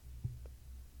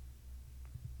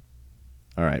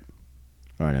All right,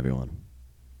 everyone.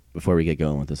 Before we get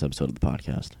going with this episode of the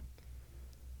podcast,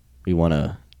 we want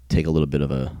to take a little bit of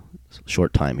a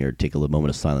short time here, take a little moment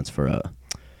of silence for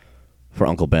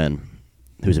Uncle Ben,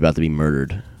 who's about to be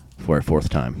murdered for a fourth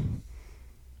time.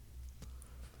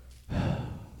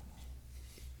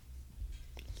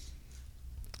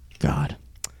 God.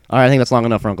 All right, I think that's long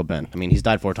enough for Uncle Ben. I mean, he's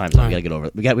died 4 times. So we gotta get over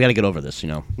it. We gotta get over this. You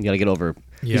know, we gotta get over.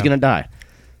 Yeah. He's gonna die.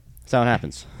 That's how it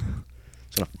happens.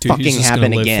 It's gonna fucking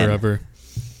happen again. Forever.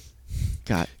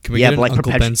 God. Can we get an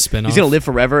Uncle Ben spinoff? He's gonna live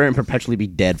forever and perpetually be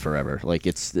dead forever. Like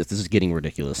this is getting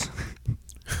ridiculous.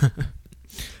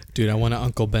 Dude, I want an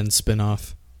Uncle Ben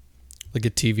spinoff, like a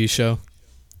TV show.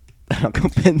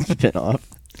 Uncle Ben spinoff.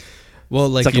 Well,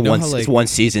 like, it's you know it's 1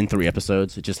 season, 3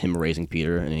 episodes. It's just him raising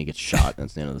Peter, and then he gets shot.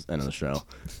 That's the end of the show.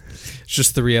 It's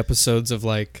just 3 episodes of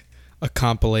like a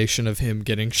compilation of him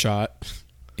getting shot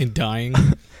and dying.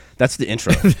 That's the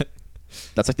intro.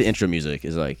 That's like the intro music.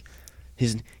 Is like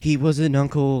he was an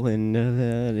uncle,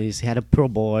 and he's had a pearl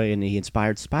boy, and he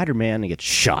inspired Spider-Man, and he gets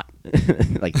shot.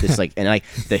 Like this, like, and like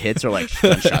the hits are like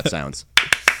gunshot sounds.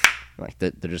 Like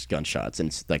they're just gunshots, and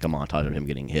it's like a montage of him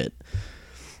getting hit.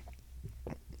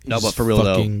 No, but for real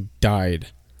fucking though, died.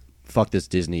 Fuck this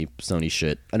Disney Sony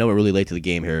shit. I know we're really late to the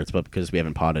game here. It's because we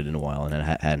haven't potted in a while and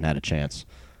hadn't had a chance.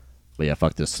 But yeah,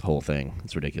 fuck this whole thing.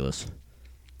 It's ridiculous.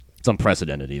 It's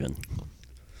unprecedented, even.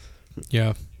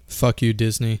 Yeah, fuck you,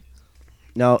 Disney.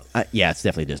 No, yeah, it's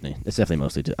definitely Disney. It's definitely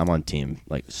mostly. I'm on team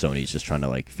like Sony's just trying to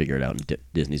like figure it out, and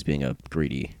Disney's being a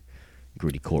greedy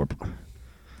corp.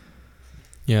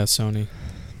 Yeah, Sony.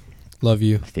 Love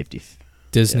you. 50.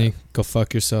 Disney, yeah. Go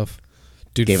fuck yourself.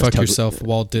 Dude, Gave fuck yourself,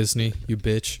 Walt Disney, you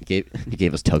bitch. You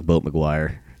gave us Tugboat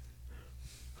McGuire.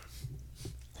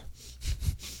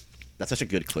 That's such a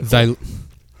good clip.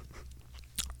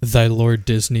 Thy Lord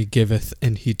Disney giveth,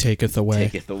 and he taketh away.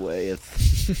 Taketh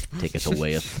awayeth.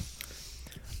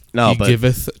 No, he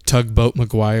giveth Tugboat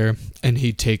McGuire, and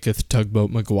he taketh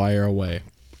Tugboat McGuire away.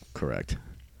 Correct.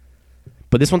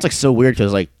 But this one's like so weird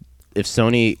because like if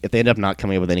they end up not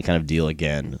coming up with any kind of deal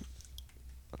again,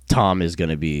 Tom is going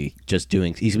to be just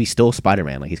doing... He's going to be still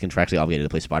Spider-Man. Like, he's contractually obligated to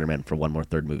play Spider-Man for one more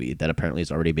third movie that apparently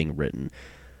is already being written.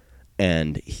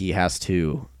 And he's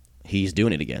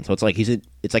doing it again. So it's like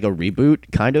it's like a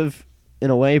reboot, kind of, in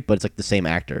a way, but it's like the same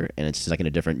actor. And it's just like in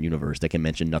a different universe that can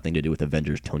mention nothing to do with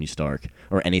Avengers, Tony Stark,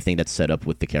 or anything that's set up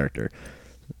with the character.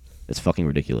 It's fucking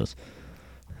ridiculous.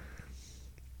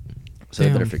 So they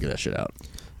better figure that shit out.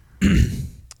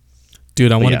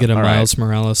 Dude, I want to get a Miles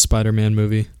Morales Spider-Man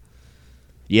movie.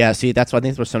 Yeah, see, I think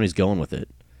that's where Sony's going with it.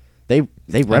 They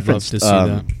referenced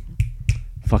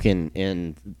fucking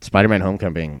in Spider-Man: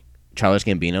 Homecoming, Childish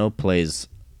Gambino plays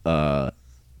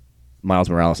Miles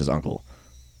Morales' uncle,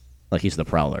 like he's the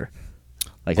Prowler.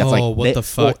 Like that's what the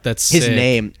fuck? Well, that's his sick.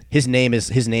 name. His name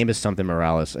is something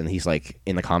Morales, and he's like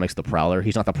in the comics the Prowler.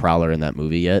 He's not the Prowler in that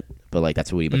movie yet, but like that's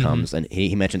who he becomes. Mm-hmm. And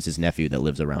he mentions his nephew that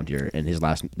lives around here, and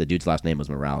the dude's last name was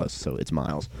Morales, so it's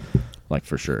Miles, like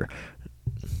for sure.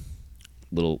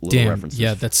 Little references.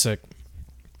 Yeah, that's sick.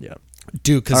 Yeah,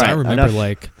 dude, because I remember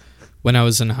like when I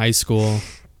was in high school,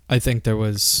 I think there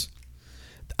was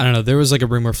like a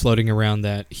rumor floating around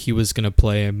that he was gonna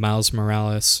play Miles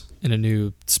Morales in a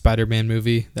new Spider-Man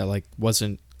movie that like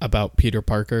wasn't about Peter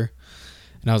Parker,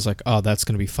 and I was like, oh, that's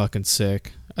gonna be fucking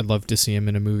sick. I'd love to see him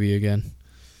in a movie again.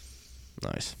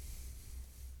 Nice.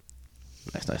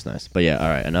 But yeah, all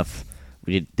right, enough.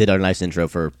 We did our nice intro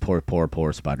for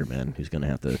poor Spider-Man, who's going to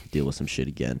have to deal with some shit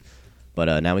again.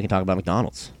 But now we can talk about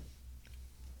McDonald's.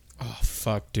 Oh,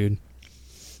 fuck, dude.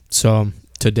 So,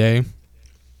 today,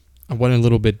 I went a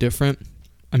little bit different.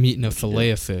 I'm eating a filet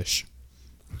of fish.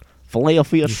 Filet of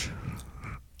fish?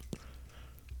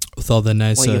 With all the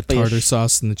nice tartar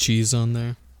sauce and the cheese on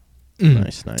there.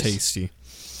 Nice. Tasty.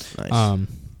 Nice.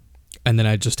 And then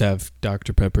I just have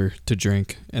Dr. Pepper to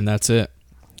drink, and that's it.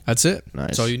 That's it. Nice.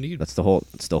 That's all you need. That's the whole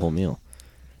meal.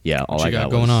 Yeah, all I got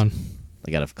going on.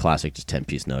 I got a classic, just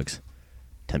 10-piece nugs.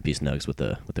 10-piece nugs with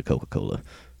the Coca-Cola.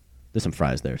 There's some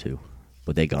fries there too,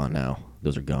 but they gone now.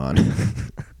 Those are gone.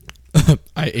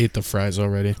 I ate the fries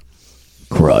already.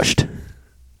 Crushed.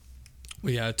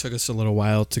 Well, yeah, it took us a little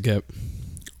while to get.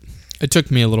 It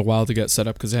took me a little while to get set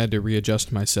up because I had to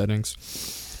readjust my settings.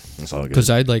 That's all good. Because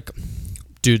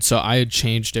so I had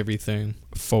changed everything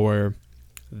for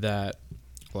that.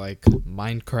 Like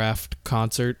Minecraft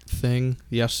concert thing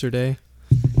yesterday.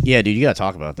 Yeah, dude, you gotta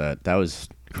talk about that. That was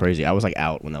crazy. I was like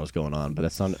out when that was going on, but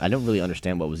I don't really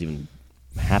understand what was even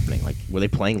happening. Like, were they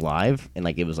playing live and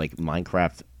like it was like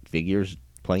Minecraft figures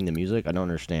playing the music? I don't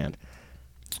understand.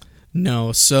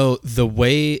 No, so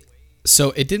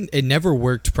it never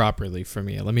worked properly for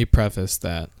me. Let me preface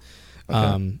that.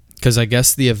 Okay. Because I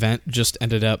guess the event just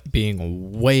ended up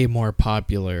being way more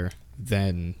popular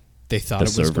than they thought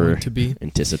it was going to be.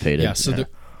 Anticipated. Yeah, so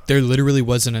there literally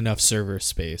wasn't enough server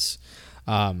space.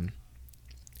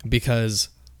 Because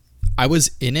I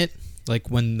was in it like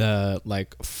when the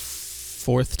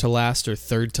fourth to last or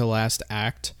third to last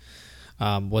act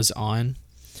was on.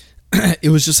 It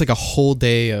was just like a whole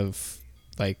day of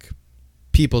like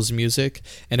people's music,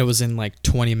 and it was in like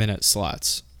 20-minute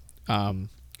slots.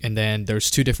 And then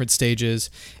there's 2 different stages,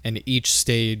 and each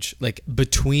stage, like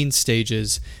between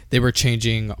stages, they were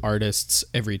changing artists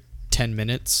every 10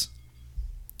 minutes.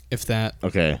 If that.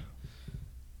 Okay.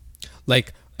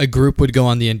 Like a group would go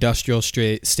on the industrial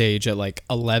stage at like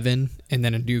 11, and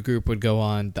then a new group would go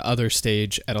on the other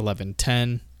stage at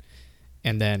 11:10,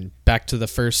 and then back to the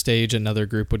first stage, another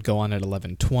group would go on at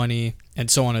 11:20, and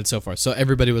so on and so forth. So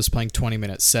everybody was playing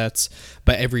 20-minute sets,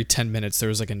 but every 10 minutes there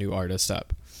was like a new artist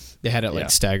up. They had it like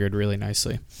staggered really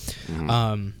nicely.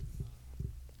 Mm-hmm.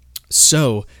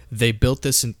 So they built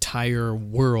this entire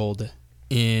world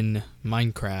in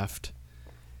Minecraft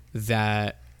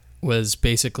that was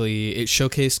basically, it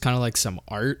showcased kind of like some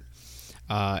art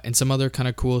and some other kind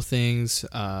of cool things,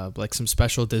 like some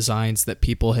special designs that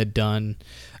people had done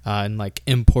and like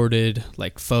imported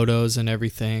like photos and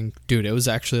everything. Dude, it was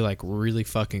actually like really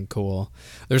fucking cool.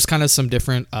 There's kind of some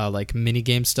different like mini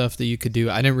game stuff that you could do.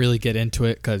 I didn't really get into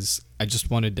it because I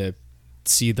just wanted to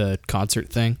see the concert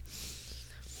thing.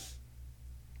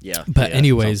 Yeah. But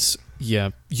anyways,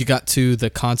 you got to the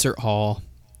concert hall,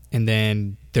 and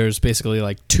then there's basically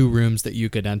like 2 rooms that you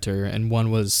could enter, and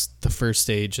one was the first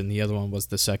stage and the other one was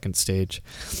the second stage.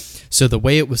 So the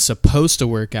way it was supposed to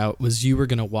work out was you were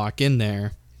going to walk in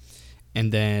there,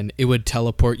 and then it would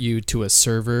teleport you to a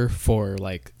server for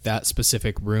like that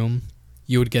specific room.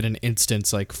 You would get an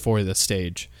instance like for the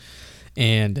stage,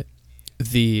 and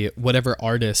the whatever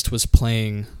artist was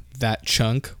playing that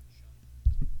chunk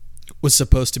was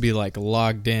supposed to be like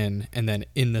logged in and then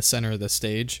in the center of the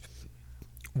stage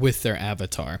with their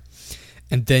avatar,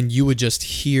 and then you would just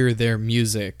hear their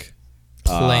music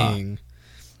playing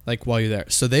like while you're there.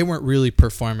 So they weren't really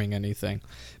performing anything,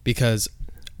 because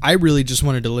I really just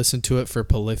wanted to listen to it for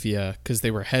Polyphia because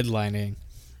they were headlining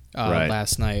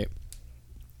last night,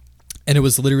 and it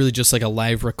was literally just like a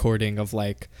live recording of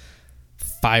like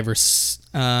 5 or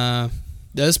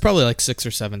there's probably like 6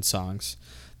 or 7 songs.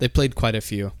 They played quite a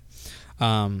few,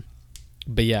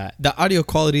 but yeah, the audio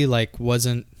quality like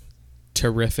wasn't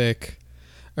terrific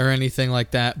or anything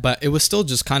like that, but it was still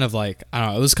just kind of like, I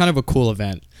don't know, it was kind of a cool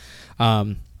event.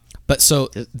 But so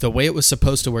the way it was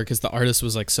supposed to work is the artist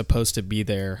was like supposed to be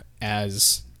there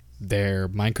as their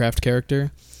Minecraft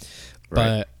character.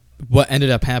 Right. But what ended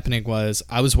up happening was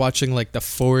I was watching like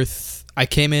I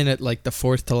came in at like the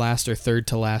 4th to last or 3rd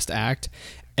to last act.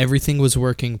 Everything was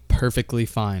working perfectly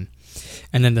fine.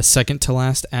 And then the 2nd to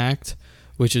last act,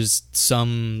 which is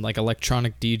some like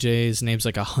electronic DJ's name's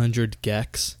like 100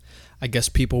 Gex. I guess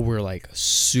people were like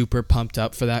super pumped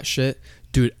up for that shit.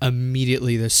 Dude,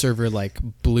 immediately the server like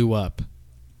blew up.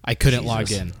 I couldn't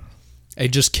log in. It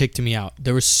just kicked me out.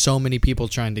 There were so many people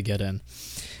trying to get in.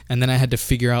 And then I had to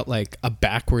figure out like a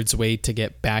backwards way to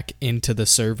get back into the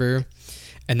server.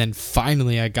 And then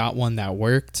finally I got one that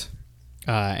worked.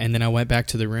 And then I went back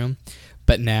to the room.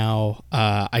 But now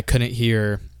I couldn't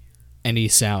hear any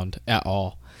sound at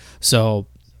all. So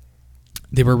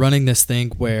they were running this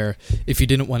thing where if you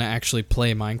didn't want to actually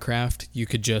play Minecraft, you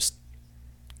could just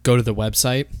go to the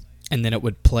website and then it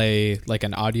would play like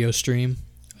an audio stream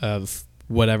of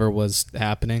whatever was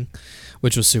happening,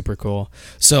 which was super cool.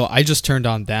 So I just turned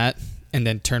on that and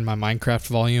then turned my Minecraft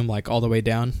volume like all the way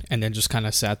down and then just kind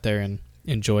of sat there and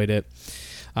enjoyed it.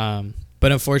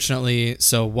 But unfortunately,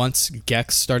 so once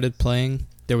Gex started playing,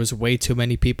 there was way too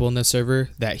many people in the server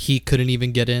that he couldn't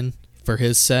even get in for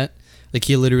his set. Like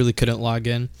he literally couldn't log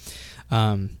in.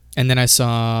 And then I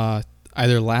saw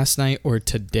either last night or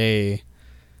today,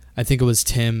 I think it was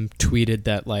Tim tweeted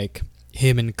that like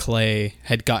him and Clay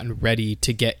had gotten ready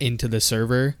to get into the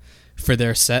server for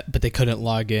their set, but they couldn't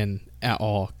log in at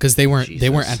all because they weren't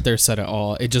at their set at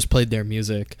all. It just played their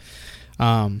music.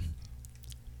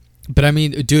 But I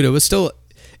mean, dude, it was still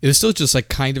just like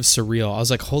kind of surreal. I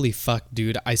was like, holy fuck,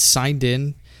 dude! I signed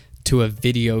in to a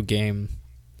video game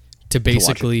to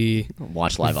basically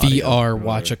watch live VR audio.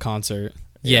 Watch a concert.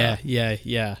 Yeah.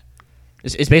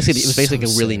 It was basically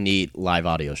a really neat live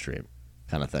audio stream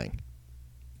kind of thing.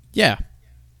 Yeah.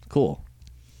 Cool.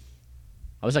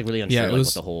 I was like really unsure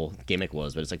what the whole gimmick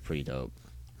was, but it's like pretty dope.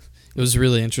 It was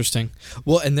really interesting.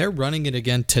 Well, and they're running it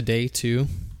again today too.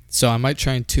 So I might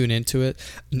try and tune into it.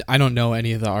 I don't know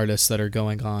any of the artists that are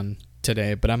going on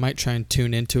today, but I might try and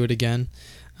tune into it again.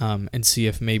 and see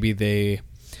if maybe they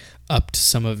upped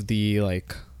some of the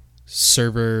like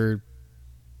server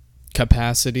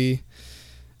capacity.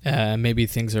 Maybe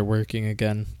things are working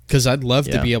again, because I'd love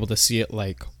to be able to see it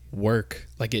like work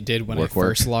like it did when I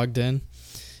first logged in.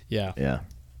 Yeah.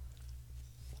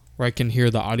 Where I can hear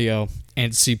the audio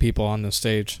and see people on the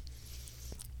stage.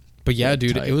 But yeah,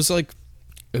 dude, tight. It was like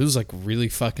really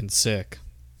fucking sick.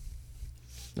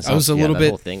 I was a little bit. The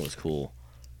whole thing was cool.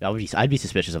 I'd be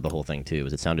suspicious of the whole thing too,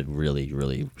 because it sounded really,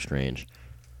 really strange.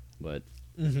 But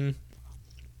it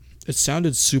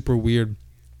sounded super weird.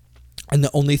 And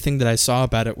the only thing that I saw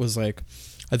about it was like,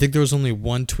 I think there was only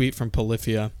one tweet from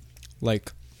Polyphia,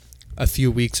 like a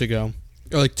few weeks ago,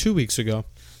 or like 2 weeks ago.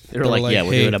 They were like, yeah,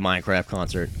 we're doing a Minecraft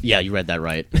concert. Yeah, you read that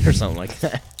right, or something like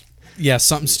that. Yeah,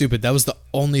 something stupid. That was the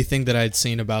only thing that I'd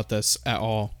seen about this at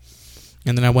all.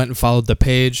 And then I went and followed the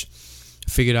page,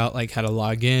 figured out like how to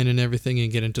log in and everything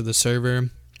and get into the server.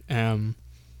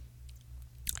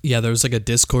 Yeah, there was like a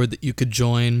Discord that you could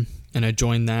join, and I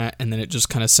joined that, and then it just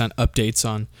kind of sent updates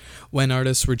on when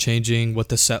artists were changing, what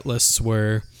the set lists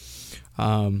were,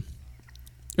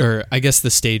 or I guess the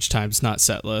stage times, not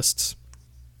set lists.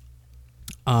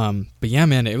 But yeah,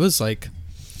 man, it was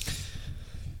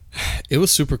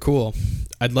super cool.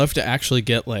 I'd love to actually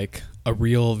get like a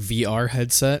real VR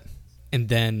headset and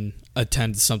then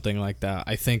attend something like that.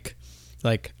 I think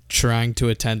like trying to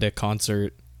attend a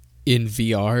concert in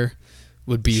VR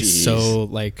would be so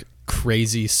like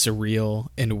crazy, surreal,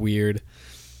 and weird.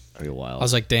 Very wild. I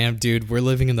was like, damn, dude, we're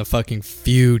living in the fucking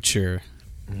future.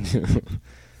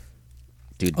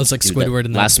 Dude, I was like Squidward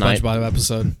in that SpongeBob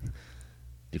episode.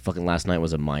 Dude, fucking last night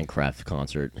was a Minecraft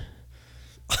concert.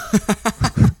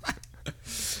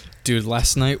 Dude,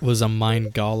 last night was a Mine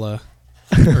Gala.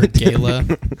 Or Gala.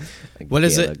 What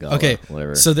is it? Gala, okay,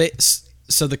 whatever. So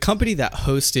the company that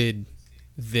hosted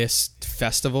this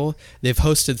festival, they've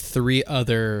hosted 3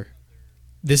 other...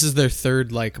 This is their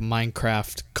third like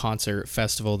Minecraft concert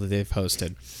festival that they've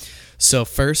hosted. So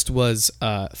first was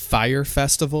Fire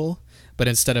Festival, but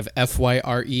instead of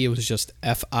FYRE, it was just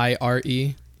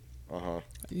FIRE.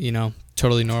 You know,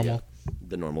 totally normal. Yeah,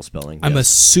 the normal spelling. I'm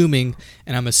assuming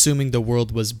the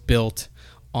world was built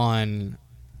on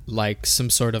like some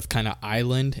sort of kind of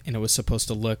island, and it was supposed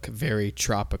to look very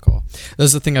tropical.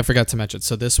 That's the thing I forgot to mention.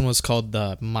 So this one was called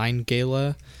the Mine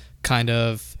Gala, kind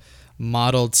of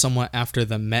modeled somewhat after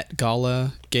the Met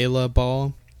Gala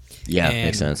ball. Yeah,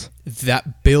 makes sense.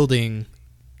 That building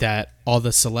that all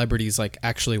the celebrities like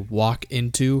actually walk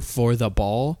into for the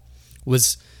ball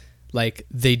was like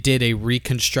they did a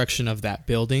reconstruction of that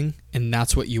building, and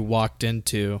that's what you walked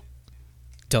into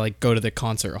to like go to the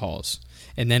concert halls.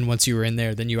 And then once you were in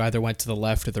there, then you either went to the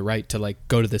left or the right to like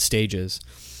go to the stages.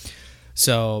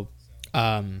 So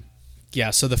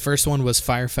so the first one was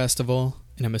Fire Festival,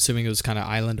 and I'm assuming it was kind of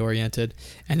island oriented.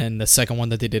 And then the second one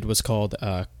that they did was called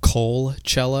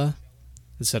Coachella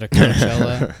instead of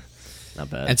Coachella. Not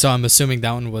bad. And so I'm assuming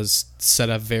that one was set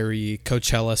up very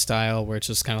Coachella style, where it's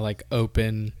just kind of like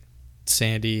open,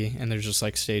 sandy, and there's just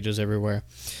like stages everywhere.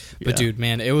 Yeah. But dude,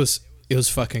 man, it was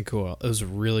fucking cool. It was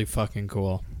really fucking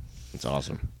cool. It's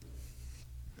awesome.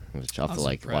 I was tough to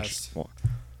like watch. Well,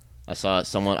 I saw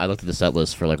someone. I looked at the set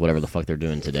list for like whatever the fuck they're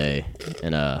doing today,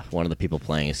 and one of the people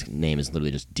playing, his name is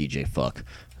literally just DJ Fuck.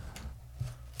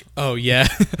 Oh yeah.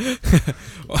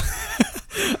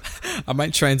 I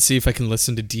might try and see if I can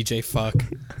listen to DJ Fuck.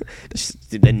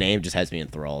 The name just has me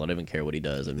enthralled. I don't even care what he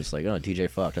does. I'm just like, oh, DJ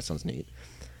Fuck. That sounds neat.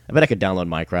 I bet I could download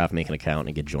Minecraft, make an account,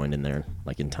 and get joined in there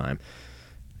like in time.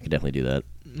 I could definitely do that.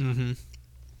 Mm-hmm.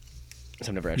 So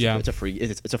I've never actually.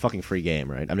 Yeah. It's a fucking free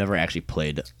game, right? I've never actually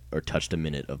played or touched a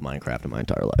minute of Minecraft in my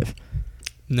entire life.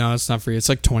 No, it's not free. It's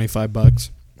like $25.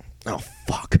 Oh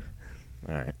fuck!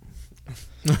 All right.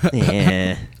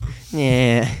 Yeah.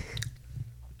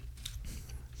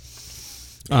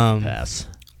 Pass.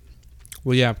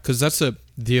 Well, yeah, because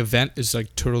the event is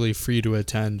like totally free to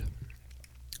attend,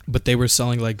 but they were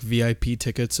selling like VIP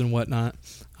tickets and whatnot,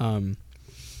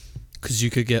 because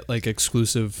you could get like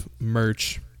exclusive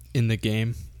merch in the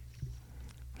game.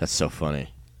 That's so funny.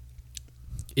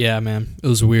 Yeah, man, it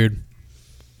was weird.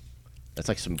 That's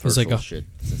like some virtual shit.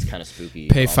 It's kind of spooky.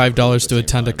 Pay $5 to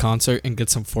attend a concert and get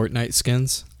some Fortnite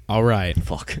skins. All right.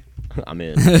 Fuck, I'm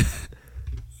in.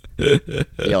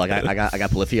 Yeah, like I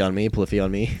got Polyphia on me.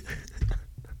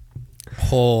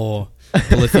 Oh,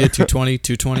 Polyphia 220,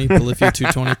 Polyphia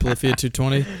 220, Polyphia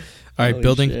 220. All right,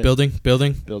 holy building.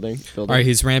 All right,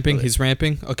 he's ramping.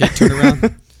 Okay, turn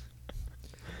around.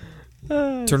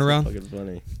 Turn around. Fucking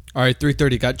funny. All right,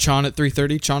 330. Got Chon at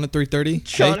 330. Chon at 330.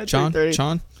 Chon hey, at Chon. 330.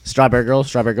 Chon. Strawberry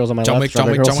Girls on my John left. Wick, John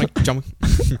Strawberry Wick, Girls. John Wick,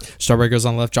 John Wick. Strawberry Girls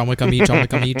on the left. John Wick on me. John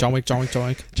Wick on me. John Wick, John Wick, John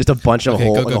Wick, John Wick. Just a bunch of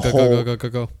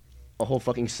Go. a whole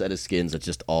fucking set of skins that's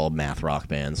just all math rock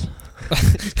bands.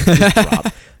 Just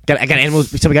drop. I got animals.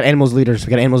 So we got animals leaders.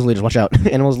 We got animals leaders. Watch out,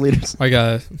 animals leaders. I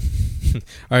got. All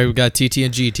right, we got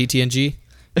TTNG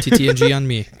on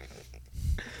me.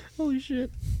 Holy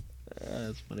shit,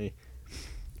 that's funny.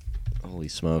 Holy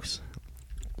smokes.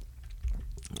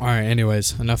 All right.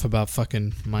 Anyways, enough about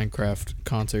fucking Minecraft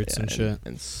concerts and shit.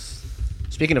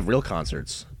 Speaking of real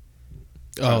concerts.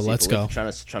 Oh, let's go.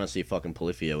 Trying to see fucking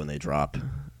Polyphia when they drop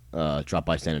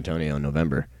by San Antonio in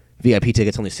November. VIP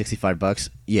tickets only $65.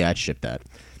 Yeah, I'd ship that.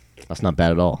 That's not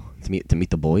bad at all. To meet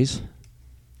the boys.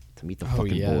 To meet the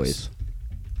fucking boys.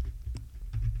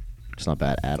 It's not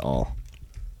bad at all.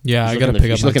 Yeah, I gotta pick up my tickets.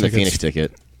 You should look in the Phoenix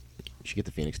ticket. You should get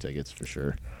the Phoenix tickets for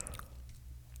sure.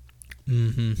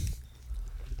 Mm-hmm.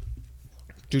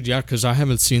 Dude, yeah, because I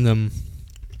haven't seen them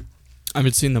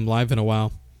live in a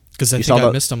while. Because I think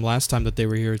I missed them last time that they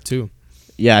were here too.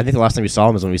 Yeah, I think the last time we saw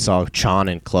them was when we saw Chan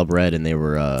and Club Red, and they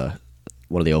were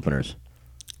one of the openers.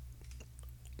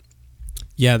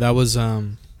 Yeah, that was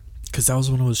because that was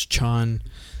when it was Chan,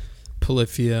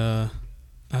 Polyphia,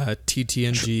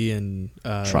 TTNG, and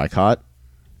Tricot.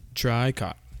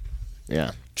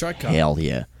 Yeah. Tricot. Hell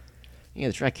yeah. Yeah,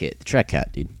 the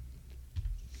Tricot, dude.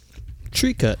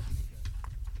 Tricot.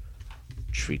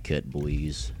 Tricot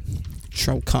boys.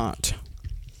 Tricot.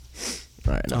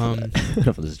 All right, enough of that.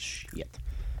 Enough of this shit.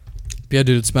 Yeah,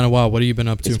 dude, it's been a while. What have you been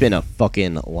up to? It's been a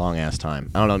fucking long ass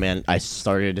time. I don't know, man. I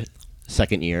started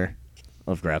second year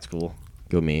of grad school.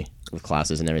 Go me with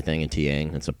classes and everything and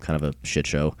TAing. It's a kind of a shit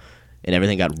show, and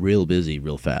everything got real busy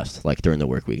real fast. Like during the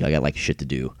work week, I got like shit to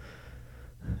do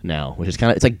now, which is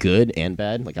kind of it's like good and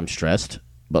bad. Like I'm stressed,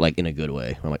 but like in a good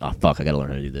way. I'm like, oh fuck, I gotta learn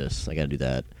how to do this. I gotta do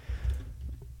that.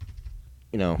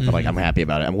 You know, but like I'm happy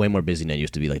about it. I'm way more busy than I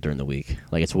used to be like during the week.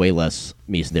 Like it's way less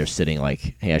me there sitting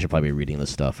like, hey, I should probably be reading this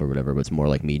stuff or whatever, but it's more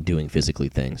like me doing physically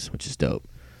things, which is dope.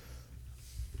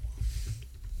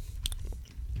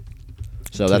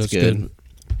 So that's good.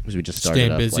 Because we just started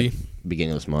staying up busy. like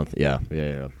beginning of this month. Yeah.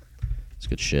 It's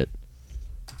good shit.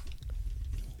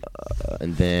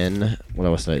 And then what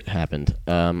else happened?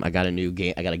 I got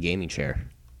a gaming chair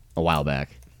a while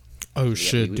back. Oh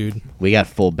shit, dude! We got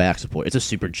full back support. It's a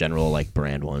super general like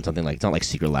brand one. Something like it's not like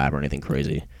Secret Lab or anything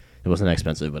crazy. It wasn't that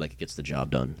expensive, but like it gets the job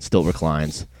done. Still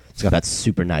reclines. It's got that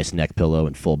super nice neck pillow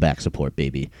and full back support,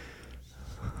 baby.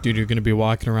 Dude, you're gonna be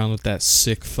walking around with that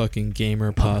sick fucking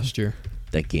gamer posture.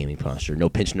 That gaming posture. No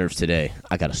pinch nerves today.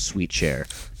 I got a sweet chair.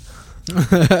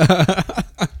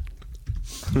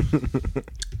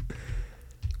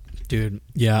 Dude,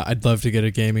 yeah, I'd love to get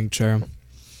a gaming chair.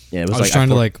 Yeah, it was I was trying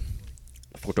to like.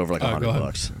 I forked over like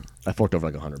 $100. I forked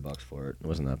over like $100 for it. It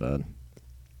wasn't that bad.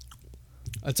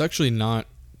 It's actually not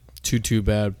too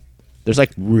bad. There's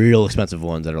like real expensive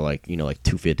ones that are like, you know, like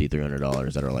 $250,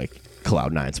 $300 that are like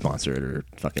Cloud9 sponsored or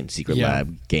fucking Secret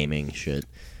Lab gaming shit.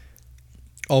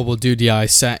 Oh, well, dude, yeah, I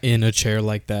sat in a chair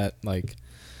like that like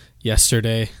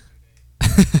yesterday.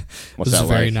 What's that like?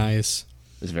 Very nice.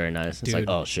 It's very nice. It's Dude. like,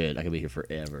 oh shit, I could be here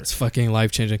forever. It's fucking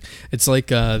life-changing. It's like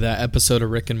that episode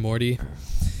of Rick and Morty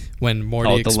when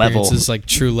Morty experiences like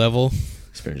true level.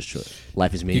 Experience true.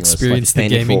 Life is meaningless. Experience the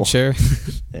gaming chair.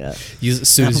 Yeah. As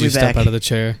soon as you step out of the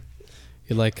chair,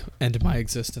 you're like, end my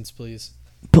existence, please.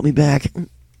 Put me back.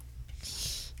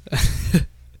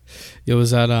 It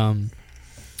was at I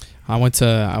went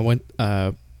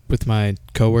with my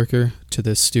coworker to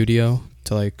this studio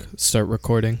to like start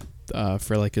recording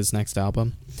for like his next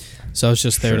album. So I was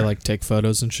just there to like take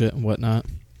photos and shit and whatnot.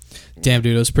 Damn,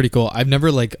 dude, it was pretty cool. I've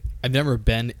never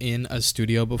been in a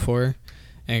studio before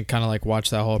and kind of like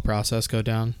watched that whole process go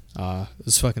down. It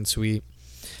was fucking sweet.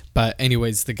 But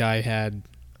anyways, the guy had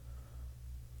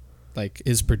like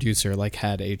his producer like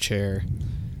had a chair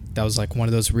that was like one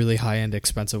of those really high-end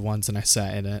expensive ones, and I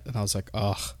sat in it and I was like,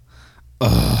 ugh,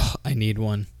 I need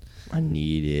one. I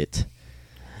need it.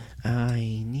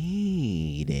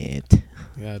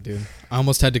 Yeah, dude. I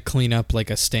almost had to clean up like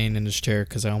a stain in his chair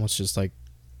because I almost just like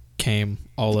came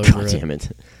all over God it. Damn it.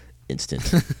 Instant.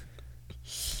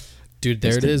 Dude,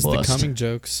 there Instant it is. bust. The coming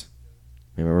jokes.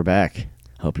 Remember, we're back.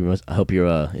 I hope you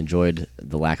enjoyed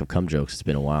the lack of cum jokes. It's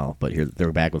been a while, but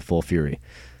they're back with full fury.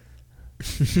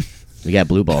 We got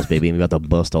blue balls, baby, and we got the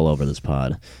bust all over this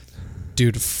pod.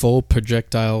 Dude, full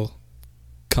projectile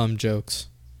cum jokes.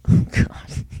 Oh,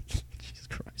 God. Jesus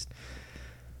Christ.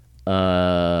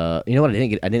 You know what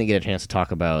I didn't get a chance to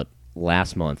talk about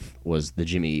last month was the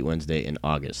Jimmy Eat Wednesday in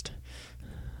August.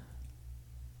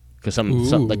 Because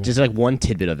some like just like one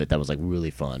tidbit of it that was like really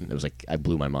fun. It was like I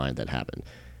blew my mind that happened.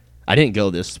 I didn't go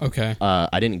this. Okay.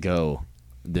 I didn't go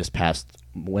this past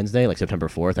Wednesday, like September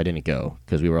 4th. I didn't go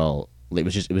because we were all. It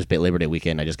was Labor Day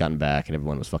weekend. I just gotten back and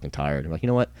everyone was fucking tired. I'm like, you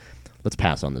know what? Let's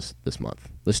pass on this month.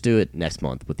 Let's do it next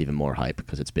month with even more hype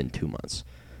because it's been 2 months.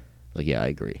 Like, yeah, I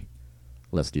agree.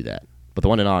 Let's do that. But the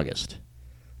one in August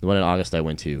I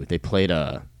went to, they played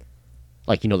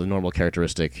like, you know, the normal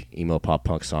characteristic emo pop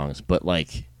punk songs, but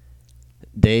like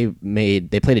they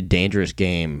played a Dangerous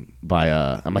Game by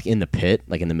I'm like in the pit,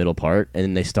 like in the middle part, and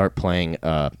then they start playing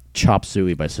Chop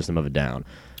Suey by System of a Down.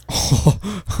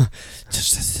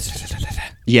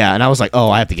 Yeah, and I was like, oh,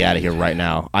 I have to get out of here right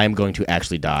now. I am going to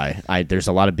actually die. There's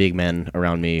a lot of big men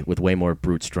around me with way more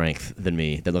brute strength than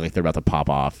me that look like they're about to pop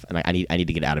off, and I need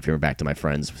to get out of here and back to my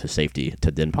friends to safety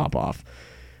to then pop off.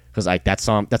 Because like that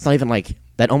song, that's not even like,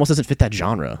 that almost doesn't fit that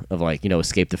genre of like, you know,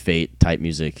 Escape the Fate type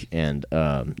music and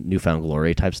Newfound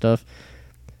Glory type stuff.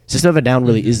 System of a Down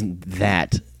really isn't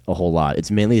that a whole lot. It's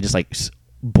mainly just like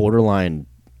borderline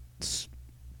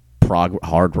prog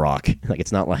hard rock. Like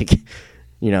it's not like,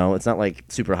 you know, it's not like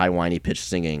super high whiny pitch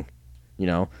singing, you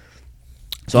know.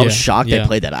 So I was shocked they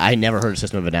played that. I never heard a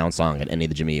System of a Down song at any of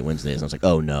the Jimmy Eat Wednesdays, and I was like,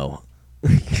 oh no.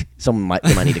 They might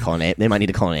need to call an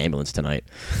ambulance tonight.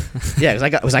 Yeah,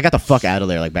 because I got the fuck out of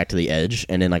there, like back to the edge,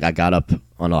 and then like I got up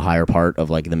on a higher part of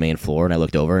like the main floor, and I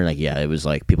looked over, and like it was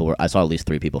like I saw at least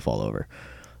 3 people fall over.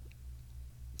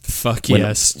 Fuck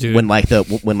yes, dude. When like the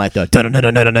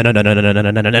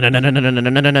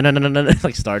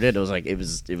like started, it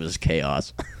was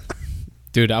chaos.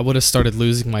 Dude, I would have started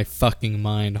losing my fucking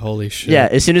mind. Holy shit. Yeah,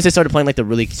 as soon as they started playing like the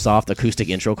really soft acoustic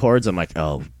intro chords, I'm like,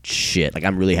 oh shit. Like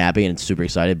I'm really happy and super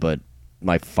excited, but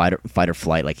my fight or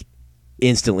flight like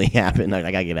instantly happened. Like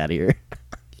I gotta get out of here.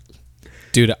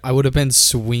 Dude, I would have been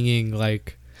swinging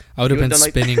like I would have been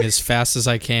spinning as fast as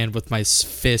I can with my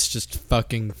fist just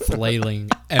fucking flailing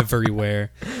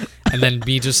everywhere. And then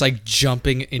me just like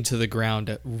jumping into the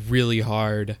ground really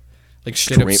hard. Like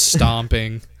straight up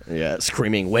stomping. Yeah,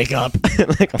 screaming, wake up.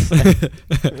 Wake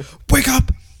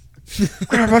up!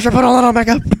 Put all that on back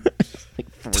up.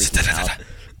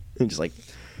 And just like,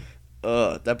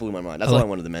 that blew my mind. That's all I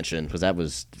wanted to mention, because that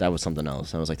was something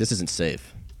else. I was like, this isn't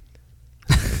safe.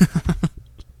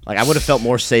 Like, I would have felt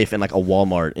more safe in like a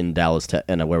Walmart in Dallas,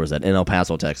 where was that? In El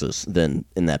Paso, Texas, than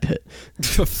in that pit.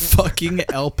 Fucking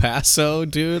El Paso,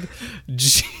 dude.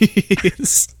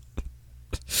 Jeez.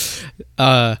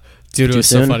 Dude, it was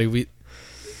so funny.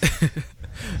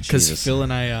 Because Phil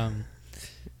and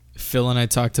I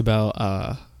talked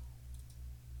about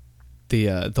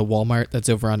the Walmart that's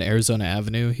over on Arizona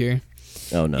Avenue here.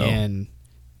 Oh no! And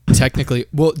technically,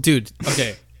 well, dude,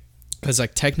 okay, because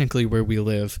like technically where we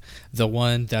live, the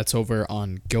one that's over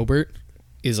on Gilbert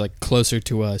is like closer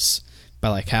to us by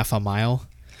like half a mile,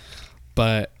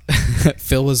 but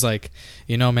Phil was like,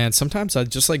 you know, man, sometimes I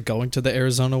just like going to the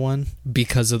Arizona one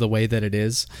because of the way that it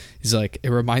is. He's like,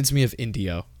 it reminds me of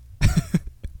Indio.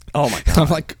 Oh my god!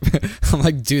 I'm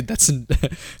like, dude, that's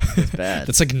bad.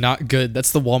 That's like not good.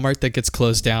 That's the Walmart that gets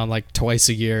closed down like twice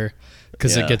a year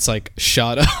because it gets like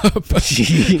shot up.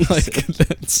 Jeez. Like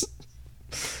that's.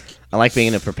 I like being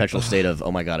in a perpetual state of,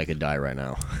 oh my god, I could die right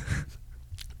now.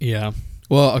 Yeah.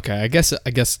 Well, okay. I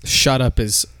guess shot up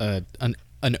is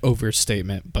an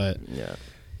overstatement, but yeah.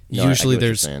 No, usually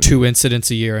there's 2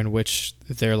 incidents a year in which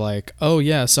they're like, oh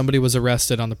yeah, somebody was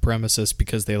arrested on the premises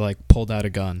because they like pulled out a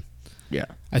gun. Yeah.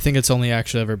 I think it's only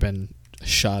actually ever been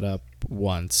shot up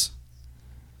once.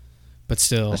 But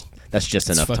still, that's just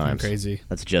enough times. Crazy.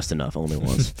 That's just enough. Only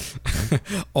once.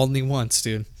 Only once,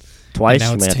 dude. Twice.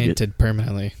 And now it's tainted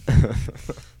permanently.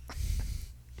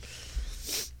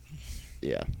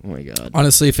 Yeah. Oh my god.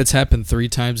 Honestly, if it's happened 3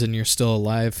 times and you're still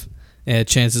alive,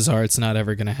 chances are it's not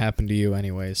ever going to happen to you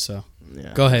anyway. So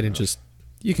go ahead and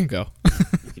you can go.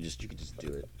 you can just do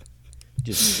it.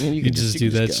 You can just do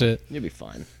that shit. You'll be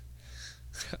fine.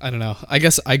 I don't know. I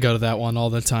guess I go to that one all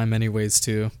the time anyways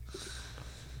too.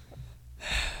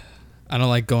 I don't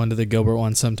like going to the Gilbert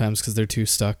one sometimes because they're too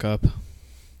stuck up.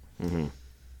 Mm-hmm.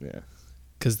 Yeah.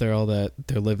 Because they're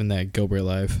living that Gilbert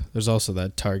life. There's also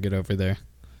that Target over there.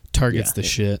 Target's the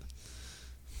shit.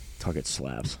 Target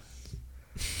slaps.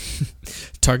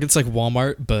 Target's like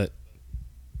Walmart, but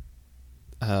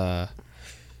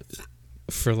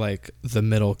for like the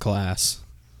middle class.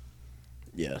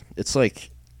 Yeah, it's like,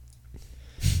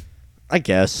 I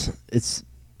guess it's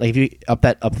like if you up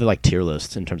the like tier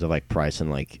list in terms of like price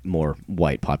and like more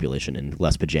white population and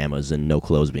less pajamas and no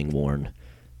clothes being worn,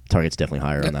 Target's definitely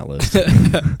higher on that list.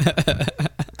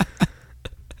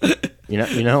 You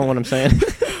know what I'm saying?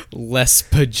 less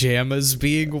pajamas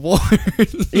being worn.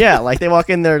 Yeah, like they walk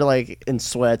in there like in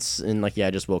sweats and like, yeah,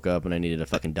 I just woke up and I needed a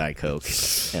fucking Diet Coke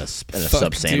and a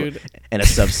sub sandwich and a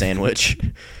sub sandwich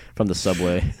from the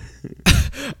Subway.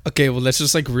 Okay, well that's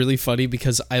just like really funny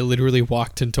because I literally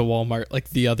walked into Walmart like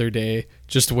the other day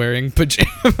just wearing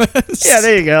pajamas. Yeah,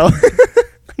 there you go.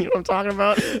 You know what I'm talking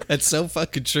about? That's so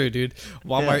fucking true, dude.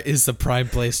 Walmart is the prime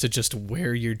place to just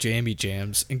wear your jammy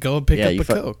jams and go and pick up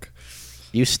a Coke.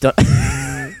 You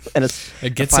and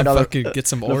get some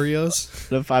Oreos.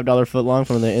 The $5 footlong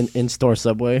from the in-store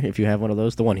Subway. If you have one of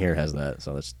those, the one here has that.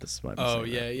 So that's my. Oh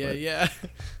yeah.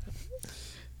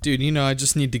 Dude, I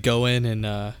just need to go in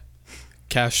and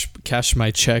cash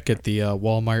my check at the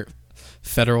Walmart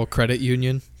Federal Credit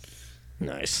Union.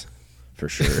 Nice, for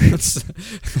sure.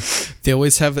 They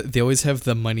always have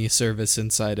the money service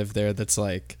inside of there that's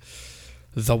like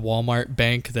the Walmart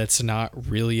bank that's not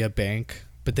really a bank,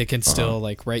 but they can still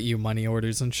like write you money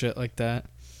orders and shit like that.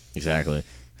 Exactly.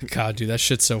 God, dude, that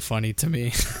shit's so funny to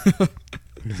me.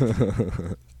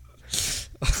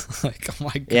 Like, oh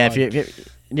my god. Yeah, if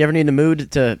you ever need the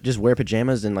mood to just wear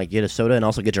pajamas and like get a soda and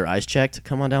also get your eyes checked,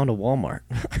 come on down to Walmart.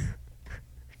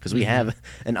 Because we have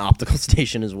an optical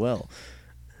station as well.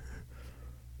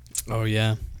 Oh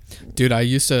yeah, dude,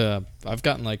 I've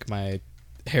gotten like my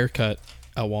haircut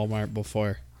at Walmart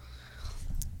before.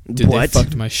 Dude, what? They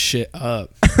fucked my shit up.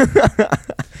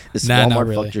 This Walmart not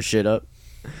really. Fucked your shit up?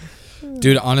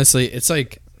 Dude, honestly,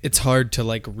 it's hard to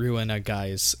like ruin a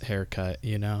guy's haircut,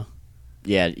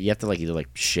 Yeah, you have to like either like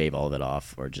shave all of it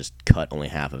off or just cut only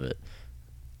half of it.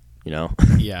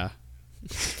 Yeah.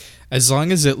 As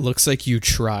long as it looks like you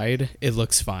tried, it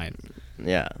looks fine.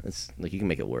 Yeah, it's like you can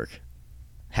make it work.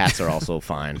 Hats are also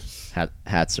fine.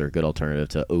 Hats are a good alternative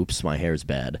to "Oops, my hair's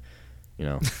bad."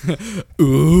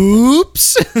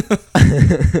 Oops.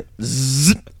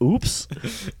 Oops.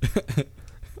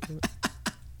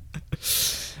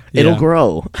 It'll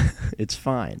grow. It's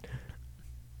fine.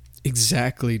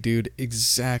 Exactly, dude.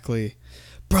 Exactly.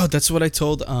 Bro, that's what I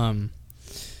told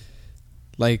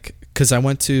cuz I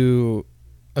went to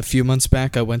a few months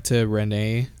back I went to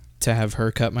Renee to have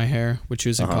her cut my hair, which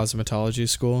was in cosmetology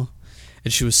school.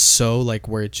 And she was so like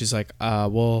worried. She's like,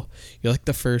 well, you're like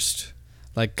the first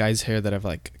like guy's hair that I've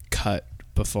like cut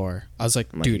before. I was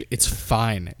like, dude, it's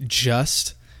fine.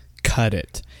 Just cut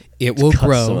it. It will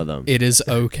grow. Some of them. It is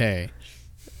okay.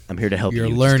 I'm here to help you. You're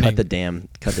learning. Cut the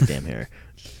damn hair.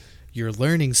 You're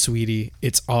learning, sweetie.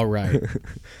 It's all right.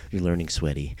 You're learning,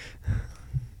 sweaty.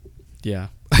 Yeah.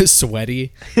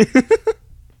 Sweaty.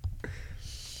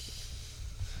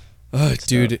 Oh,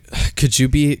 dude, could you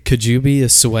be a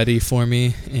sweaty for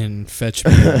me and fetch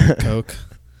me a Coke?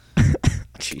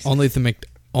 Only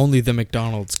the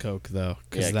McDonald's Coke though,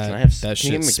 because that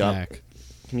shit's smack.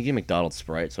 Can you get McDonald's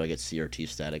Sprite so I get CRT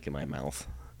static in my mouth?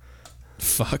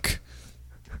 Fuck,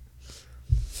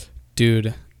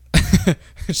 dude.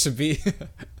 It should be.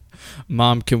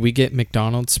 Mom, can we get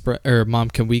McDonald's Sprite? Or Mom,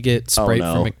 can we get Sprite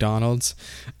from McDonald's?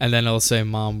 And then it'll say,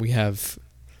 Mom, we have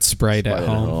Sprite at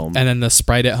home. And then the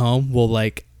Sprite at home will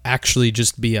like actually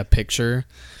just be a picture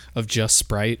of just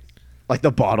Sprite, like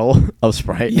the bottle of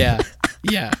Sprite. Yeah.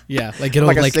 Like it'll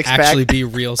like actually be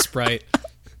real Sprite.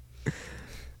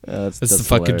 That's the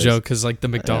fucking hilarious joke, because like the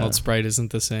McDonald's Sprite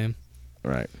isn't the same.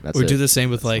 Right. We do the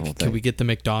same with like, can we get the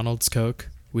McDonald's Coke?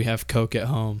 We have Coke at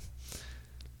home.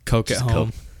 Coke at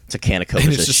home. It's a can of Coke.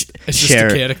 It's just a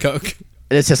can of Coke.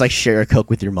 It says like share a Coke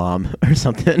with your mom or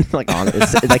something like on it.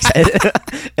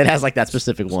 It has like that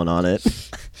specific one on it.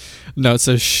 No, it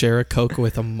says share a Coke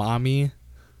with a mommy.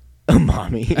 A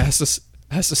mommy. It has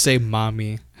to say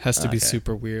mommy. Has to be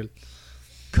super weird.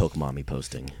 Coke mommy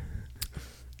posting.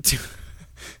 Dude.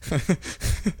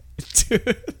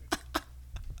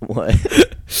 What?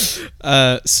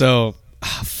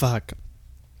 Fuck.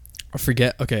 I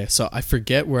forget. Okay, so I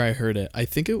forget where I heard it. I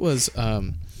think it was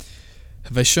have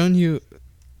I shown you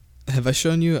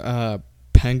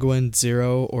Penguin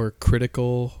Zero or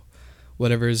Critical,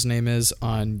 whatever his name is,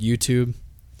 on YouTube?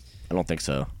 I don't think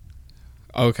so.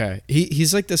 Okay.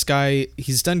 He's like this guy.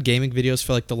 He's done gaming videos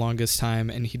for like the longest time,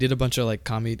 and he did a bunch of like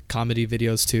comedy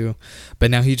videos too.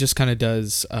 But now he just kind of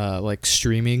does like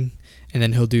streaming, and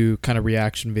then he'll do kind of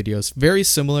reaction videos, very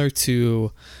similar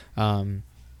to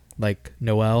like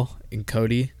Noel and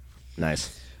Cody.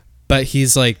 Nice. But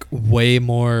he's like way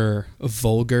more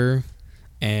vulgar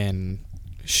and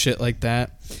shit like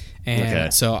that.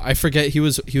 And so I forget, he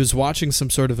was watching some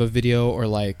sort of a video or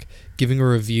like giving a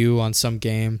review on some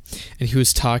game, and he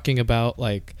was talking about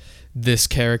like this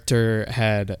character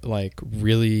had like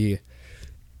really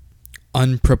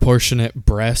unproportionate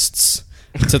breasts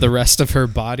to the rest of her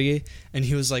body, and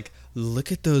he was like,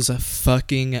 look at those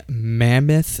fucking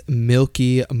mammoth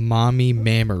milky mommy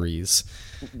mammaries.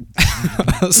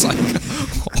 I was like,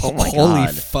 Oh my holy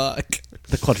God. fuck.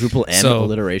 The quadruple M So-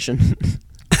 alliteration.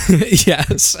 Yeah,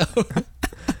 so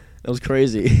That was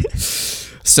crazy.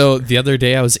 so the other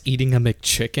day I was eating a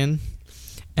McChicken,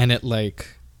 and it like,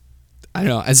 I don't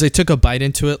know, as I took a bite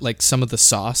into it, like some of the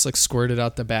sauce like squirted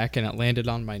out the back and it landed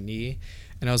on my knee,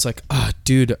 and I was like, oh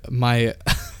dude, my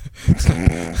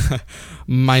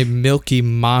my milky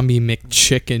mommy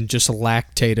McChicken just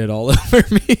lactated all over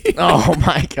me. Oh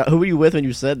my God. Who were you with when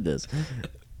you said this?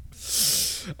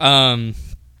 I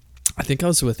think I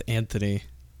was with Anthony.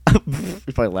 You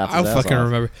probably laughed I his don't ass fucking off.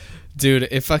 remember. Dude,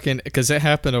 it fucking, because it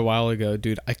happened a while ago,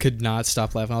 dude. I could not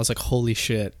stop laughing. I was like, holy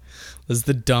shit. This is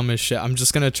the dumbest shit. I'm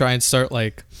just going to try and start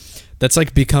like, that's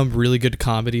like become really good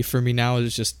comedy for me now,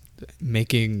 is just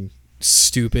making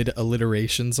stupid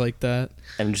alliterations like that.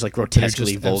 And just like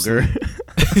grotesquely just vulgar.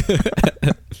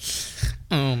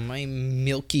 Oh, my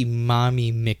milky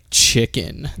mommy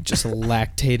McChicken just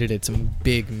lactated its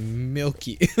big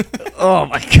milky. Oh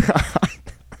my God.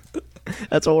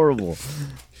 That's horrible.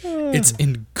 It's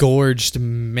engorged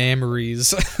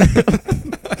mammaries.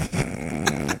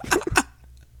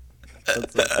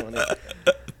 That's so funny.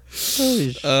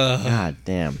 Holy God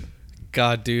damn.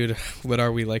 God, dude, what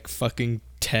are we, like fucking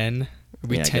 10? Are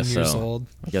we Yeah, I 10 guess years so. old?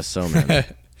 I guess so, man.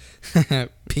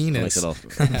 Penis. Makes it all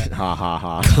ha ha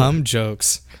ha. Cum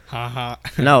jokes. Haha.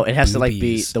 No, it has to like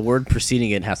be Boobies. the word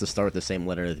preceding it has to start with the same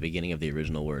letter at the beginning of the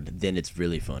original word. Then it's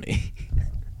really funny.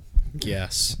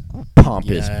 Yes.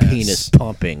 Pompous Yes. penis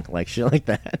pumping, like shit like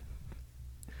that.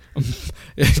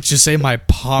 Just say my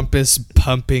pompous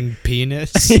pumping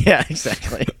penis. Yeah,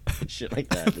 exactly. Shit like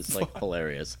that. It's like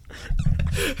hilarious.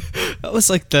 That was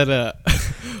like that.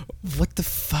 What the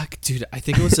fuck, dude? I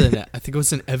think it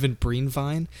was an Evan Breen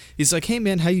Vine. He's like, "Hey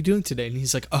man, how you doing today?" And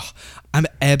he's like, "Oh, I'm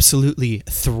absolutely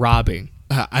throbbing.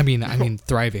 I mean,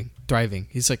 thriving."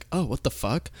 He's like, "Oh, what the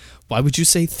fuck? Why would you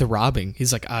say throbbing?"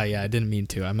 He's like, "Ah, yeah, I didn't mean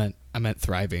to. I meant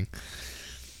thriving."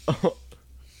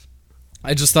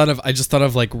 I just thought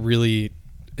of like really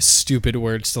stupid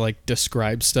words to like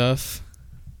describe stuff.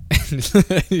 And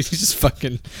you just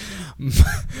fucking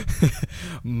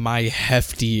my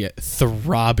hefty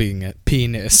throbbing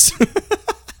penis.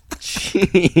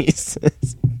 Jesus.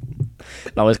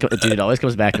 It always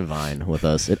comes back to Vine with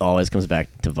us. It always comes back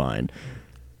to Vine.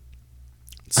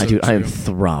 So I am true.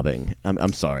 throbbing.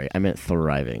 I'm sorry. I meant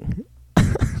thriving.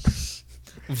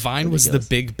 Vine was the Ridiculous.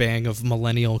 big bang of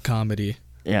millennial comedy.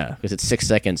 Yeah, because it's 6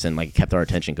 seconds and like it kept our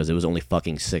attention because it was only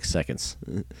fucking 6 seconds.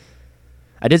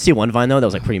 I did see one Vine though that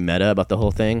was like pretty meta about the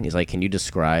whole thing. He's like, "Can you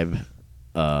describe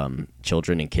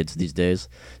children and kids these days?"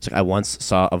 It's like I once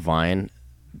saw a Vine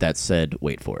that said,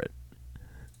 "Wait for it,"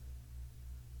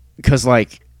 because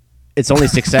like it's only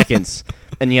 6 seconds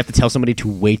and you have to tell somebody to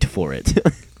wait for it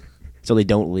so they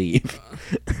don't leave.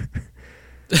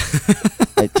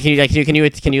 Like, can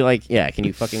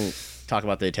you fucking talk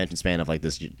about the attention span of like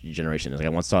this generation? It's like I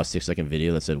once saw a 6 second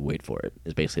video that said "wait for it."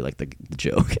 It's basically like the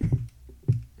joke.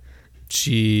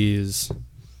 Jeez.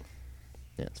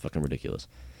 Yeah, it's fucking ridiculous.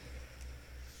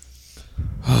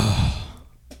 Yeah,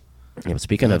 but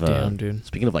speaking Goddamn,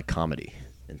 dude. of like comedy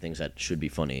and things that should be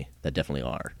funny that definitely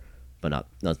are, but not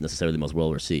necessarily the most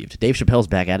well received. Dave Chappelle's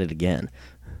back at it again.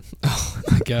 Oh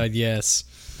my god, yes.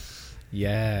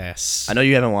 Yes. I know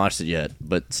you haven't watched it yet,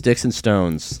 but Sticks and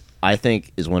Stones, I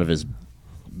think, is one of his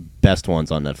best ones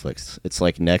on Netflix. It's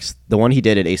like the one he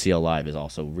did at ACL Live is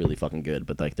also really fucking good,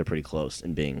 but like they're pretty close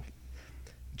in being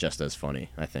just as funny,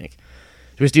 I think.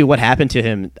 Because, dude, what happened to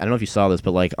him? I don't know if you saw this,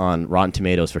 but like on Rotten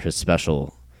Tomatoes for his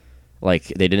special, like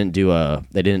they didn't do a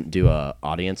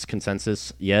audience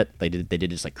consensus yet. They did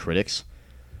just like critics,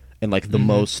 and like the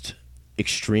most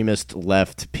extremist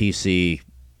left PC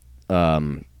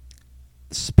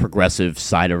progressive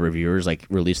side of reviewers like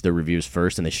released their reviews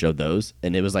first, and they showed those,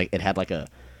 and it was like it had like a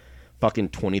fucking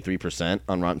 23%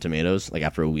 on Rotten Tomatoes like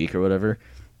after a week or whatever.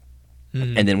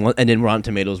 And then Rotten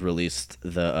Tomatoes released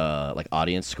the like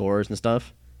audience scores and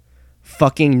stuff.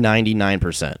 Fucking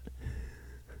 99%.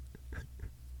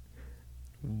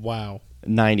 Wow.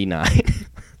 99.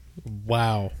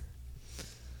 Wow.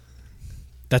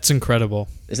 That's incredible.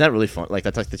 Isn't that really fun? Like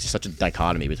that's just such a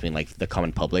dichotomy between like the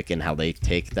common public and how they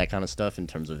take that kind of stuff in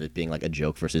terms of it being like a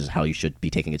joke versus how you should be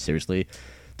taking it seriously.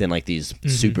 Then like these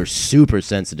super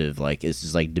sensitive, like it's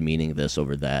just like demeaning this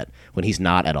over that when he's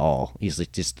not at all. He's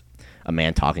like just a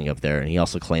man talking up there, and he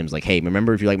also claims like, "Hey,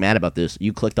 remember if you're like mad about this,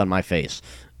 you clicked on my face."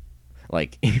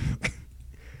 Like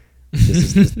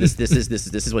this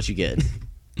is what you get.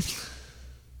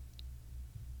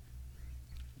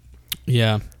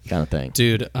 Yeah. Kind of thing.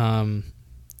 Dude,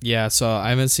 Yeah, so I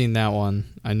haven't seen that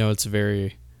one. I know it's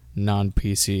very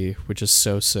non-PC, which is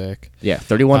so sick. Yeah,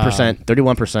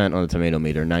 31% on the tomato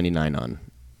meter, 99 on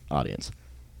audience.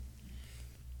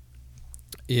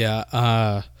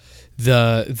 Yeah,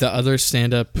 the other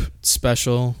stand-up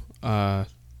special on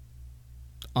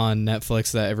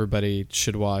Netflix that everybody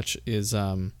should watch is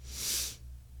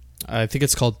I think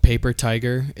it's called Paper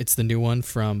Tiger. It's the new one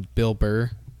from Bill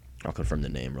Burr. I'll confirm the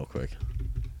name real quick.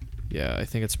 Yeah, I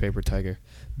think it's Paper Tiger.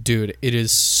 Dude, it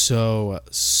is so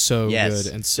Yes.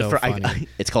 good and so funny.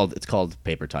 It's called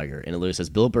Paper Tiger, and it literally says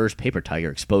Bill Burr's Paper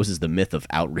Tiger exposes the myth of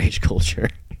outrage culture.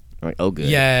 I'm like, oh good.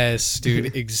 Yes,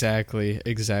 dude, exactly.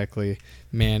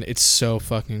 Man, it's so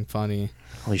fucking funny.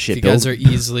 Holy shit! If you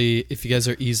guys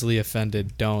are easily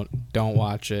offended, don't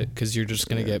watch it because you're just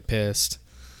gonna get pissed.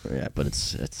 Yeah, but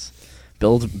it's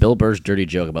Bill Burr's dirty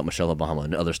joke about Michelle Obama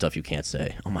and other stuff you can't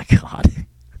say. Oh my god.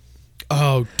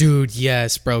 Oh, dude,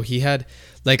 yes, bro. He had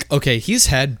he's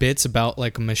had bits about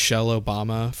like Michelle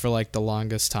Obama for like the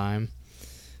longest time.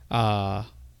 And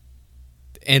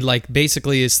like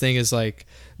basically his thing is like,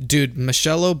 dude,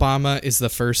 Michelle Obama is the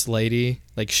first lady.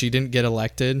 Like she didn't get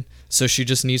elected, so she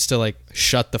just needs to like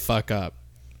shut the fuck up.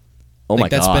 Oh my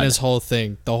god. That's been his whole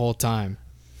thing the whole time.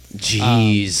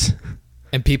 Jeez.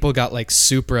 And people got like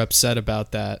super upset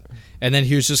about that. And then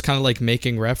he was just kind of like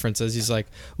making references. He's like,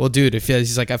 well, dude, if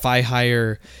I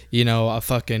hire, a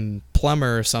fucking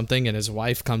plumber or something and his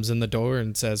wife comes in the door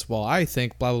and says, well, I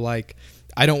think blah, blah, like,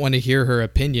 I don't want to hear her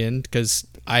opinion because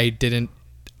I didn't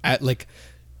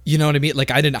you know what I mean? Like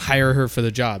I didn't hire her for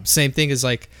the job. Same thing as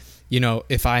like,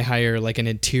 if I hire like an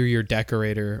interior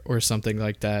decorator or something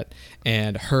like that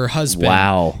and her husband,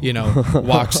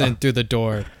 walks in through the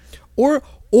door or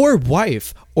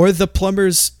wife or the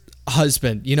plumber's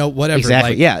husband, whatever.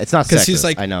 Exactly. Like, yeah, it's not sexist. He's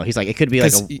like, I know. He's like, it could be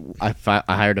like I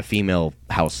hired a female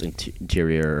house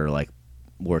interior or like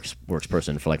works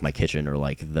person for like my kitchen or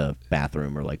like the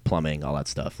bathroom or like plumbing, all that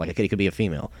stuff. Like it could be a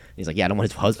female. He's like, yeah, I don't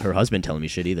want her husband telling me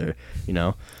shit either.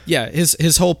 Yeah,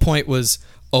 his whole point was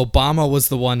Obama was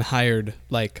the one hired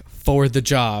like for the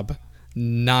job,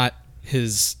 not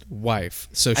his wife.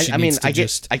 So she needs to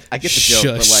just I get the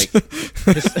joke,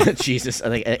 but like Jesus,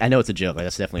 I know it's a joke. Like,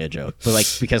 that's definitely a joke. But like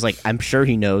because like I'm sure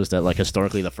he knows that like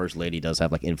historically the first lady does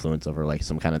have like influence over like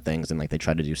some kind of things and like they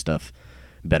try to do stuff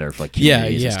better for like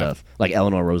communities and stuff. Like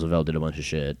Eleanor Roosevelt did a bunch of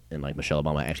shit and like Michelle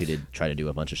Obama actually did try to do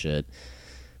a bunch of shit.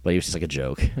 But he was just like a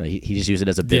joke. He just used it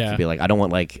as a bit to be like, I don't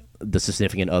want like the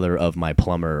significant other of my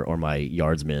plumber or my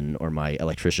yardsman or my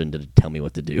electrician to tell me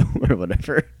what to do or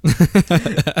whatever.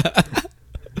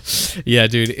 Yeah,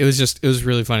 dude, it was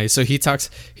really funny. So he talks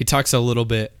a little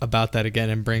bit about that again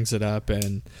and brings it up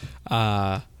and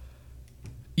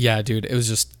yeah, dude, it was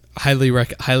just highly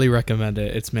recommend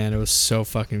it. It was so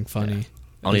fucking funny. Yeah.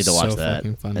 I'll need to watch that.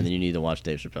 And then you need to watch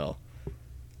Dave Chappelle.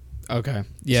 Okay.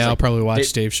 Yeah, I'll probably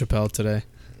watch Dave Chappelle today.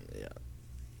 Yeah.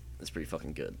 It's pretty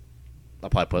fucking good. I'll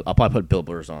probably put Bill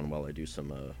Burr's on while I do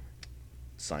some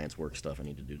science work stuff I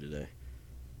need to do today.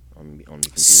 On the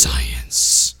computer.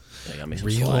 Science. Yeah, I gotta make some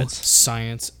real slides.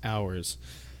 Science hours.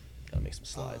 Gotta make some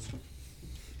slides.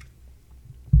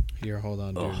 Here, hold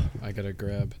on, dude. Oh. I gotta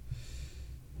grab.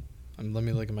 Let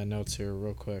me look at my notes here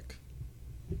real quick.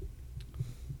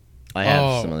 I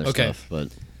have some other stuff, but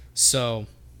so.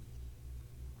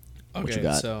 Okay, what you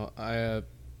got? So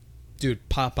dude,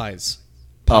 Popeyes.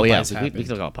 Oh yeah, we can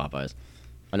talk about Popeyes.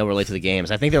 I know we're late to the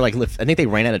games. I think they're like. I think they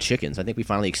ran out of chickens. I think we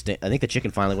finally I think the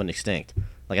chicken finally went extinct.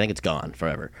 Like I think it's gone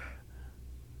forever.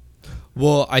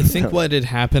 Well, I think what had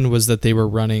happened was that they were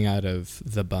running out of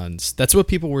the buns. That's what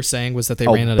people were saying was that they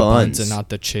ran out of buns and not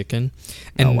the chicken.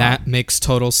 And that makes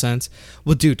total sense.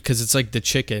 Well, dude, because it's like the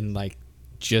chicken, like,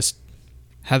 just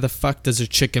how the fuck does a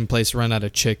chicken place run out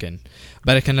of chicken?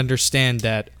 But I can understand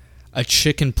that a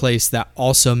chicken place that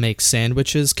also makes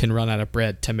sandwiches can run out of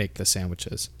bread to make the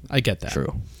sandwiches. I get that.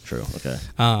 True. Okay.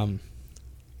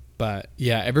 But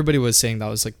yeah, everybody was saying that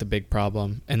was like the big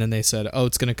problem, and then they said, "Oh,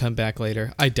 it's gonna come back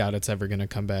later." I doubt it's ever gonna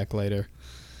come back later.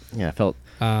 Yeah, I felt.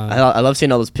 I love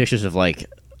seeing all those pictures of like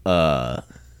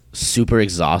super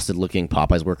exhausted looking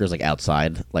Popeyes workers like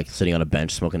outside, like sitting on a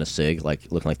bench smoking a cig,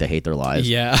 like looking like they hate their lives.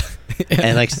 Yeah.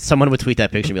 And like someone would tweet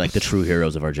that picture and be like, "The true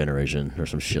heroes of our generation," or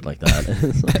some shit like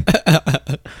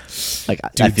that. like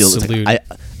Dude, I feel salute. like,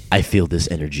 I feel this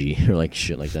energy or like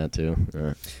shit like that too.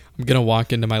 I'm gonna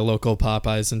walk into my local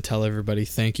Popeyes and tell everybody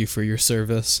thank you for your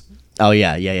service. Oh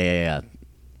yeah. Yeah,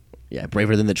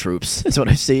 braver than the troops is what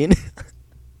I've seen.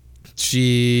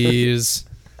 Jeez.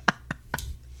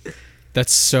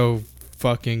 That's so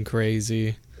fucking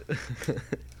crazy.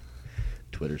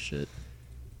 Twitter shit.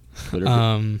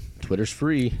 Twitter's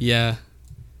free. Yeah.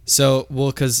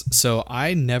 So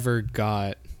I never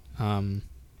got, I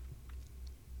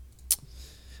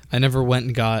never went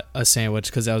and got a sandwich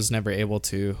because I was never able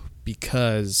to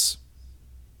because.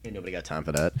 Ain't nobody got time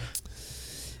for that.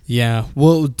 Yeah,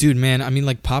 well, dude, man, I mean,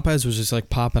 like Popeyes was just like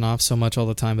popping off so much all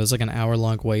the time. It was like an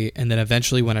hour-long wait, and then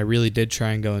eventually, when I really did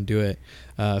try and go and do it,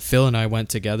 Phil and I went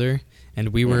together, and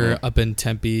we were up in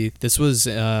Tempe. This was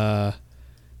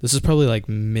probably like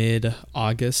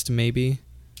mid-August, maybe.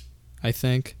 I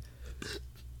think.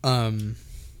 I'm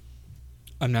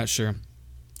not sure,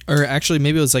 or actually,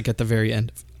 maybe it was like at the very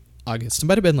end of August. It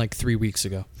might have been like 3 weeks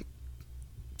ago.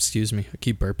 Excuse me, I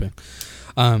keep burping.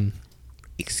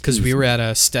 Because we were at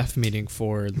a staff meeting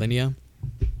for Linea,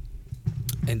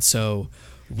 and so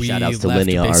we shout outs to left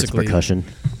Linea Arts basically. Percussion.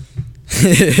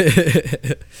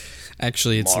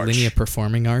 Actually, it's March. Linea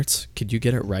Performing Arts. Could you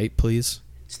get it right, please?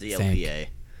 It's the Thank.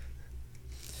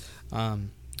 LPA.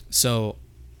 So,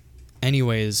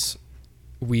 anyways,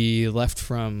 we left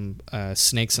from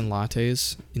Snakes and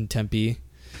Lattes in Tempe,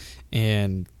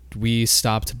 and we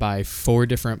stopped by 4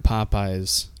 different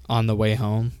Popeyes on the way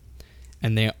home.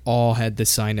 And they all had the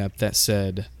sign up that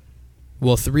said,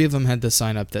 well, 3 of them had the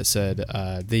sign up that said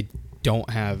they don't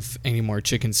have any more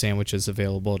chicken sandwiches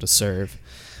available to serve.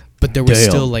 But there was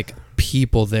still like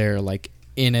people there, like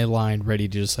in a line ready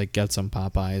to just like get some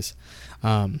Popeyes.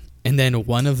 And then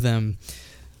one of them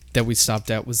that we stopped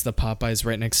at was the Popeyes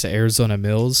right next to Arizona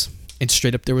Mills. And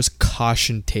straight up there was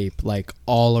caution tape like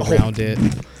all around it.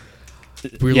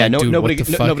 We were like, dude, nobody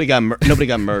got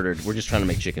murdered. We're just trying to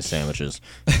make chicken sandwiches.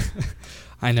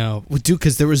 I know. Well, dude,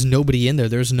 because there was nobody in there.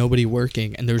 There was nobody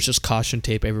working, and there was just caution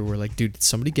tape everywhere. Like, dude, did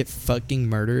somebody get fucking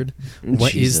murdered?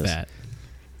 What Jesus. is that?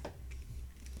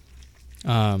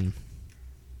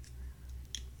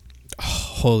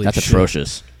 Holy shit. That's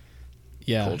atrocious.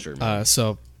 Yeah. Culture, man.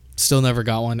 So, still never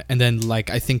got one. And then,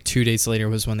 like, I think 2 days later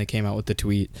was when they came out with the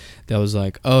tweet that was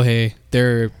like, oh, hey,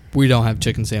 we don't have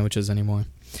chicken sandwiches anymore.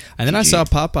 And then I saw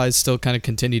Popeyes still kind of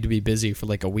continue to be busy for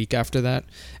like a week after that.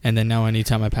 And then now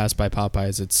anytime I pass by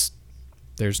Popeyes,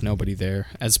 there's nobody there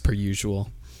as per usual.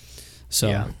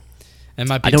 So it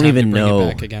might be time to bring it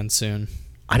back again soon.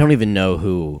 I don't even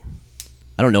know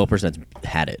I don't know a person that's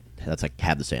had it. That's like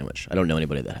had the sandwich. I don't know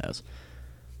anybody that has.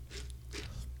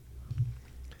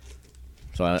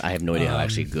 So I have no idea how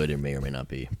actually good it may or may not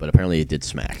be. But apparently it did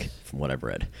smack from what I've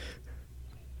read.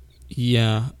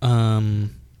 Yeah.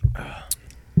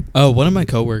 Oh, one of my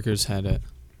coworkers had it.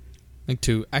 I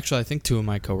think 2 of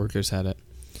my coworkers had it.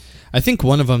 I think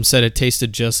one of them said it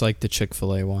tasted just like the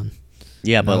Chick-fil-A one.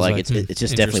 Yeah, but like it's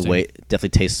just definitely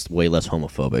tastes way less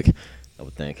homophobic, I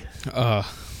would think.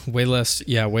 Way less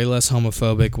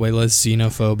homophobic, way less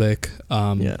xenophobic.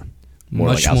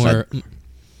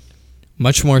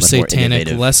 Much more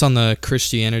satanic, less on the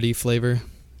Christianity flavor.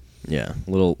 Yeah,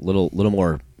 little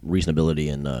more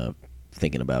reasonability and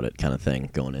thinking about it kind of thing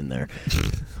going in there.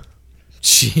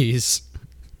 Jeez.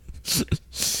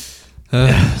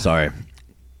 Sorry.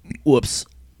 Whoops.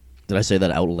 Did I say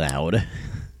that out loud?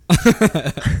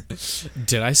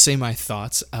 Did I say my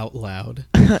thoughts out loud?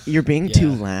 You're being too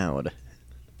loud.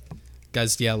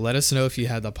 Guys, let us know if you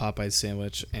had the Popeyes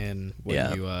sandwich and what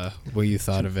you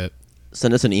thought of it.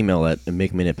 Send us an email at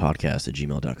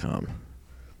makeminutepodcast@gmail.com.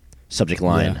 Subject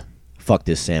line, fuck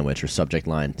this sandwich, or subject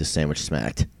line, this sandwich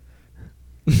smacked.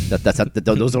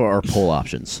 Those are our poll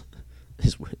options.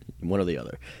 One or the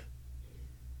other.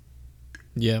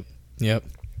 Yep.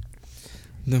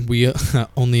 Then we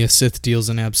only a Sith deals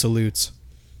in absolutes.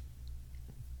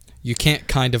 You can't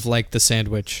kind of like the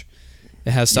sandwich.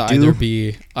 It has to either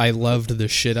be I loved the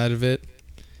shit out of it,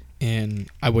 and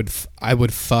I would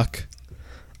fuck.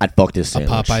 I'd fuck this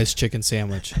sandwich. A Popeyes chicken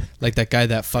sandwich, like that guy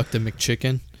that fucked a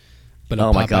McChicken, but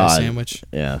a my Popeyes God. sandwich.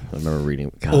 Yeah, I remember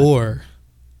reading. God.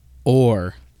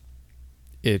 Or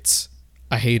it's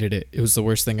I hated it. It was the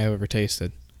worst thing I've ever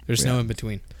tasted. There's no in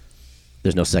between.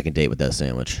 There's no second date with that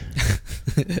sandwich.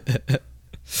 I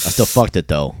still fucked it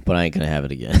though, but I ain't gonna have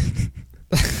it again.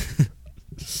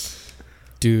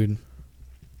 Dude,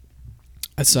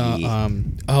 I saw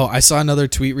I saw another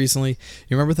tweet recently.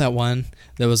 You remember that one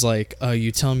that was like, "Oh,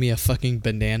 you telling me a fucking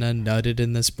banana nutted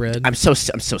in this bread?" I'm so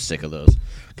sick of those.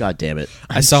 God damn it.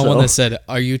 I saw one that said,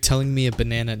 "Are you telling me a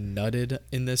banana nutted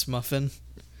in this muffin?"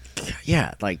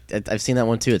 Yeah, like I've seen that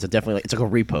one too. It's definitely it's like a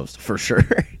repost for sure.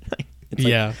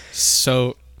 Yeah,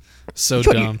 so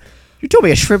dumb. You told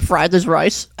me a shrimp fried this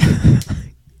rice. Come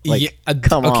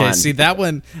on. Okay, see that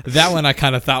one I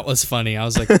kind of thought was funny. I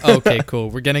was like, okay, cool.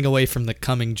 We're getting away from the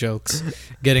coming jokes,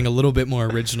 getting a little bit more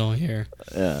original here.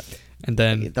 Yeah. And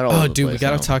then, dude, we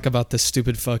gotta talk about this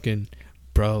stupid fucking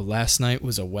Bro, last night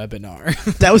was a webinar.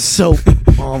 That was so.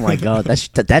 Oh my god,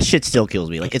 that shit still kills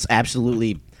me. Like it's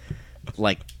absolutely,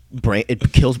 like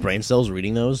it kills brain cells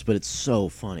reading those, but it's so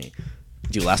funny.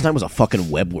 Dude, last night was a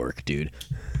fucking web work, dude.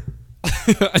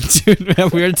 Dude, man,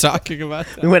 we were talking about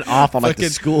that. We went off on like the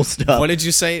school stuff. What did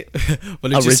you say? What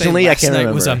did Originally, you say? I can't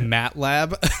remember. Was a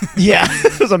MATLAB. Yeah,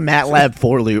 it was a MATLAB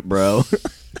for loop, bro.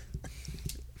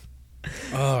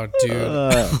 Oh,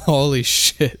 dude. Holy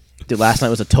shit. Dude, last night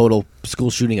was a total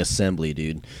school shooting assembly,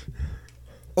 dude.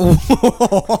 What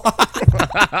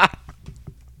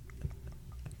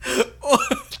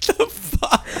the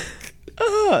fuck?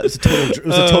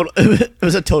 It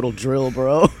was a total drill,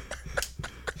 bro.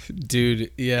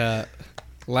 Dude, yeah.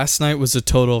 Last night was a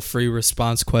total free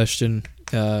response question.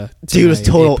 Dude, it was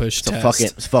total. It's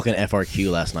It's fucking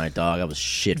FRQ last night, dog. I was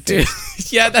shit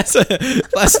faced. Yeah,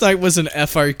 last night was an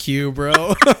FRQ, bro.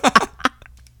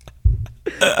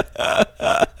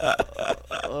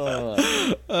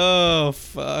 Oh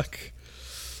fuck.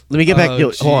 Let me get back.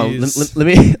 Oh, Hold on. Let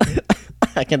me.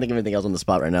 I can't think of anything else on the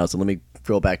spot right now. So let me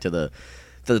go back to the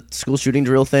school shooting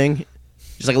drill thing.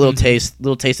 Just like a little taste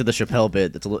of the Chappelle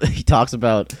bit. He talks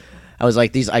about. I was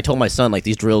like I told my son like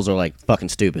these drills are like fucking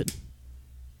stupid.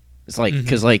 It's like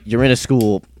because like you're in a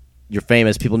school, you're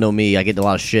famous, people know me, I get a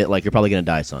lot of shit. Like you're probably gonna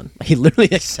die, son. He literally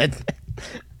said that.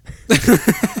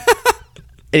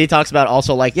 And he talks about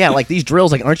also like like these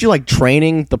drills, like aren't you like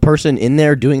training the person in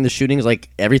there doing the shootings, like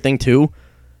everything too?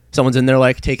 Someone's in there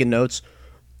like taking notes.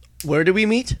 Where do we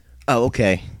meet? Oh,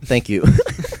 okay, thank you.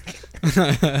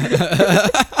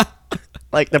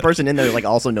 Like the person in there like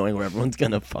also knowing where everyone's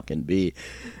gonna fucking be.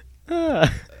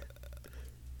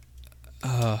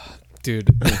 Dude,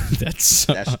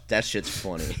 that shit's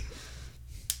funny.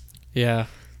 Yeah.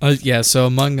 Yeah, so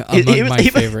among my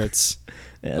favorites.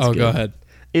 Yeah, go ahead.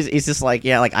 It's just like,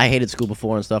 like I hated school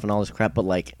before and stuff and all this crap, but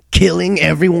like killing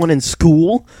everyone in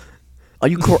school? Are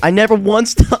you I never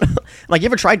once like you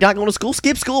ever tried not going to school?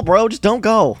 Skip school, bro. Just don't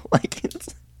go. Like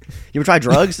you ever try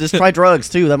drugs? Just try drugs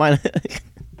too. That might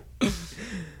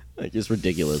like it's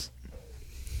ridiculous.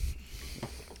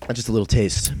 Just a little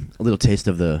taste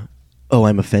of the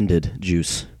I'm offended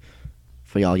juice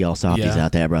for y'all softies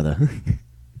out there, brother.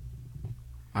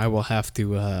 I will have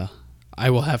to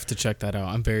check that out.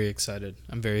 I'm very excited.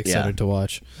 To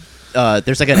watch.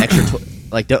 There's like an extra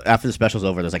after the special's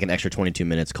over, there's like an extra 22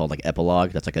 minutes called like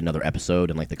epilogue. That's like another episode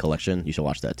in like the collection. You should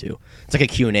watch that too. It's like a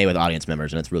Q&A with audience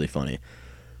members, and it's really funny.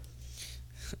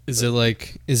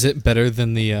 Is it better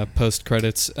than the post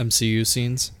credits MCU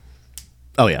scenes?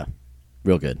 Oh yeah,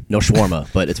 real good. No shawarma,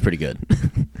 but it's pretty good.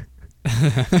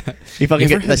 You ever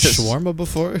had shawarma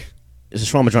before? There's a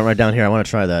shawarma joint right down here. I want to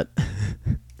try that.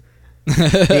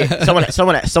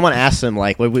 Someone asked him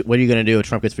like, what are you gonna do if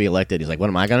Trump gets reelected? He's like, what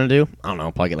am I gonna do? I don't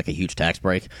know. Probably get like a huge tax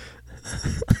break.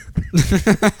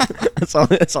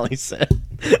 That's all he said.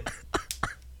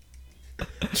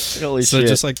 Holy so shit.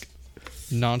 Just like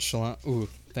nonchalant. Ooh,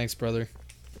 thanks, brother.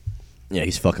 Yeah,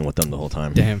 he's fucking with them the whole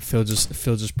time. Damn, Phil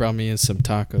just brought me in some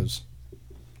tacos.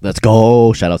 Let's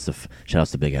go. Shout outs to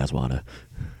Big Ass Wada.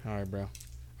 All right, bro. All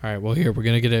right, well here we're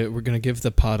gonna give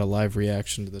the pod a live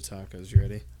reaction to the tacos. You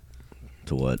ready?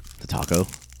 To what? The taco?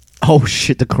 Oh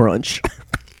shit! The crunch.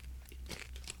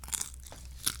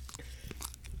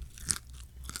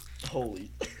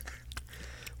 Holy.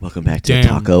 Welcome back to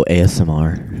Taco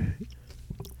ASMR.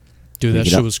 Dude, that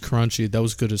shit was crunchy. That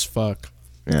was good as fuck.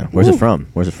 Yeah. Where's it from?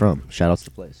 Shout outs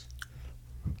to the place.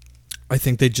 I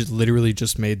think they literally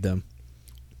just made them.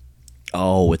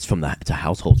 Oh, it's a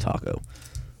household taco.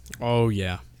 Oh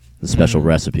yeah. The special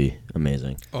recipe.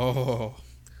 Amazing. Oh.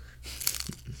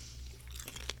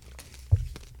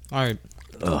 All right.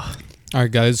 Ugh. All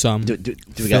right, guys. Do we got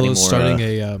Phil any more, is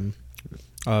starting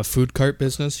a food cart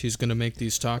business. He's gonna make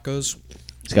these tacos.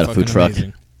 He's got a food truck.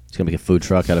 He's gonna make a food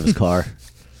truck out of his car.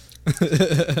 It's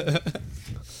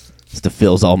the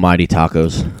Phil's Almighty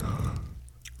Tacos.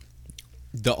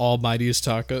 The almightiest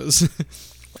tacos.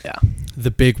 Yeah.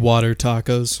 The big water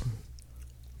tacos.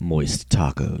 Moist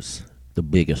tacos. The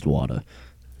biggest water.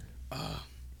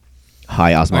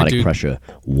 High osmotic pressure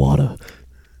water.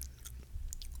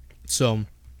 So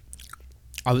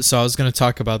I was going to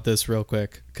talk about this real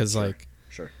quick because,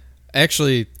 Sure.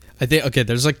 Actually, I think,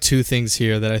 there's like two things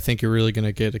here that I think you're really going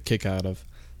to get a kick out of.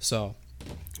 So,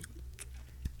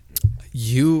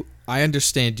 I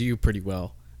understand you pretty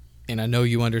well, and I know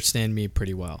you understand me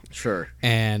pretty well. Sure.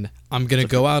 And I'm going to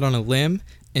go out on a limb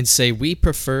and say we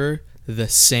prefer the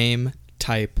same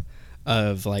type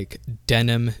of,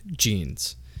 denim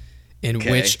jeans, in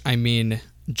which I mean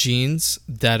jeans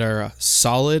that are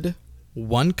solid,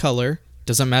 one color,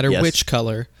 doesn't matter which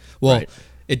color. Well,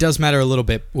 it does matter a little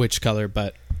bit which color,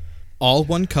 but all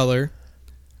one color,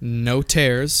 no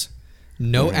tears,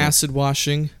 no acid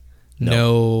washing,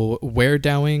 no wear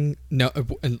downing,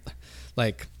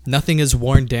 like nothing is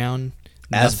worn down.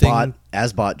 As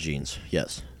bought jeans,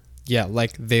 yes. Yeah,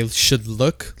 like they should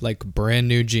look like brand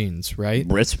new jeans, right?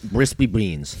 Brispy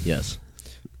beans, yes.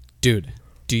 Dude,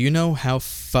 do you know how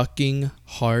fucking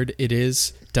hard it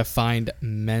is to find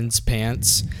men's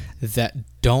pants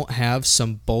that don't have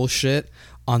some bullshit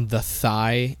on the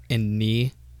thigh and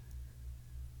knee?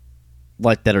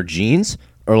 Like that are jeans?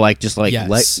 Or like just like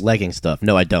Yes. legging stuff?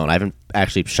 No, I don't. I haven't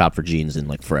actually shopped for jeans in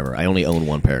like forever. I only own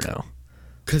one pair now.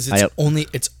 Because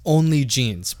it's only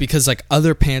jeans. Because like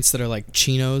other pants that are like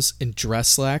chinos and dress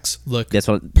slacks look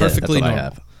perfectly that's what normal. I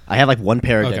have. I have like one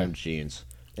pair of Okay. denim jeans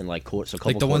and like couple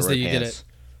Like the ones that you get pants.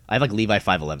 I have like Levi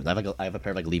 511s. I have a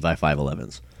pair of like Levi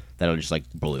 511s that are just like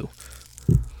blue.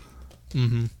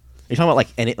 Mm-hmm. You're talking about like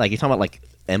you're talking about like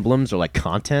emblems or like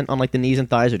content on like the knees and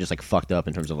thighs, or just like fucked up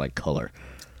in terms of like color.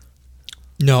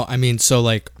 No, I mean, so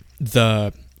like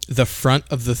the front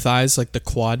of the thighs, like the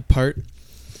quad part,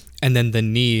 and then the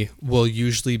knee will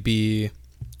usually be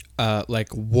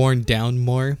like worn down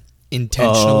more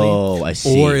intentionally. Oh, I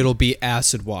see. Or it'll be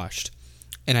acid washed.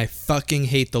 And I fucking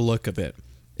hate the look of it.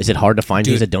 Is it hard to find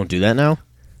jeans that don't do that now?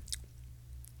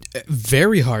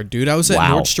 Very hard, dude. I was at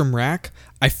Wow. Nordstrom Rack.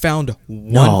 I found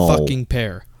one No. fucking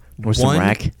pair. Nordstrom one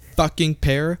Rack? fucking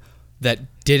pair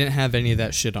that didn't have any of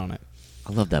that shit on it.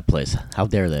 I love that place. How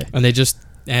dare they? And they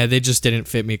just didn't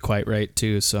fit me quite right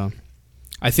too. So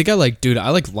I think I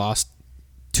lost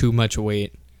too much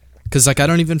weight because like I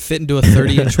don't even fit into a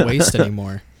 30-inch waist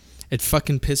anymore. It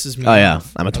fucking pisses me off. Oh yeah,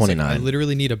 I'm a I was 29. like, I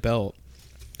literally need a belt.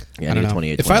 Yeah, I don't need a know.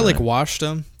 28. If I like 29. washed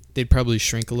them, they'd probably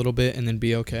shrink a little bit and then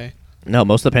be okay. No,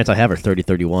 most of the pants I have are 30,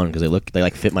 31 because they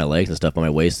like fit my legs and stuff, but my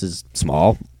waist is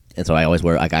small, and so I always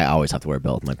have to wear a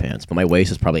belt in my pants. But my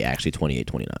waist is probably actually 28,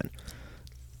 29.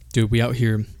 Dude, we out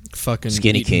here fucking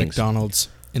Skinny eating kings. McDonald's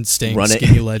and staying Run it.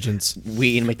 skinny legends. We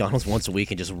eat McDonald's once a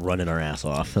week and just running our ass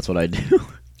off. That's what I do.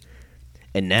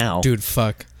 And now, Dude,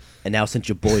 fuck. since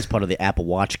your boy's part of the Apple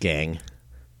Watch gang,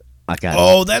 I got.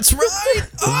 Oh, that's right.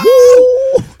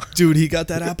 Oh! Dude, he got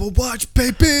that Apple Watch,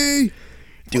 baby.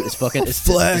 Dude, it's fucking it's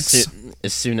flex.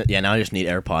 As soon now I just need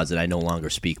AirPods that I no longer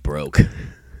speak broke.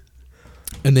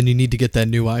 And then you need to get that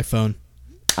new iPhone.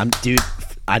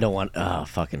 I don't want. Oh,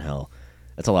 fucking hell.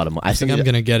 That's a lot of money. I think I'm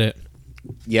gonna get it.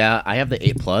 Yeah, I have the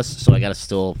 8 Plus, so I gotta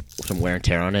still some wear and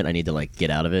tear on it. I need to like get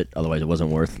out of it, otherwise it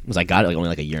wasn't worth. Because I got it like only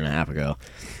like a year and a half ago.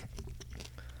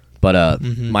 But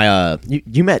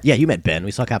you met Ben.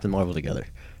 We saw Captain Marvel together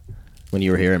when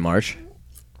you were here in March.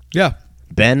 Yeah.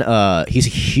 Ben, he's a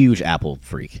huge Apple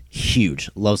freak. Huge,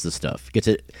 loves this stuff. Gets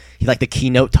it. He like the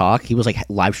keynote talk. He was like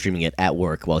live streaming it at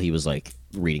work while he was like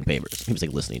reading papers. He was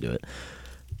like listening to it.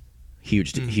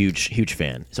 Huge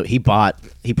fan. So he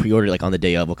pre-ordered like on the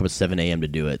day of. Woke up at 7 a.m. to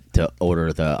do it, to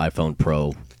order the iPhone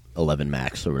Pro 11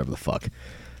 Max or whatever the fuck.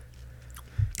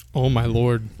 Oh my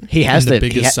lord. He has the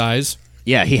biggest size.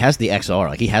 Yeah, he has the XR.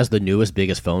 Like he has the newest,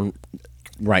 biggest phone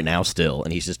right now still,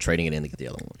 and he's just trading it in to get the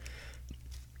other one.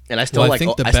 And I still I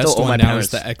think the best one now is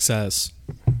the XS.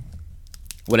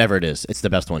 Whatever it is, it's the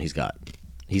best one he's got.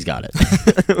 He's got it.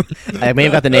 I may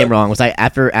have got the name wrong. Was I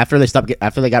after they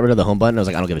got rid of the home button? I was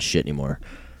like, I don't give a shit anymore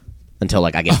until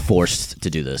like I get forced to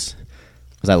do this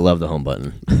because I love the home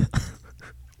button.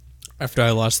 After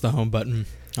I lost the home button,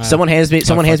 someone hands me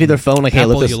their phone. Like, hey,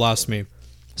 Apple, look, you lost me.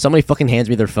 Somebody fucking hands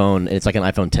me their phone, and it's like an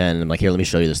iPhone 10. And I'm like, here, let me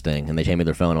show you this thing. And they hand me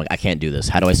their phone. I'm like, I can't do this.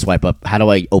 How do I swipe up? How do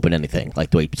I open anything? Like,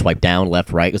 do I swipe down,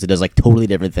 left, right? Because it does like totally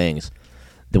different things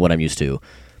than what I'm used to.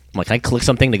 I'm like, can I click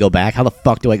something to go back? How the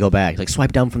fuck do I go back? It's like,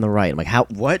 swipe down from the right. I'm like, how?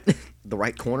 What? The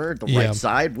right corner? The right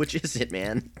side? Which is it,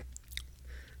 man?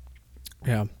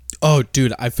 Yeah. Oh,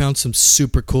 dude, I found some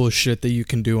super cool shit that you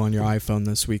can do on your iPhone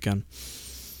this weekend.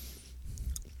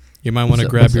 You might want to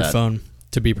grab your phone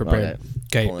to be prepared.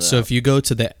 Okay, so if you go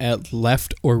to the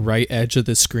left or right edge of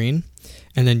the screen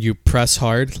and then you press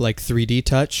hard like 3D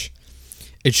touch,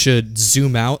 it should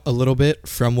zoom out a little bit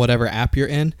from whatever app you're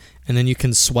in, and then you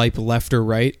can swipe left or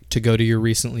right to go to your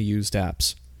recently used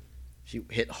apps. If you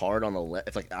hit hard on the left,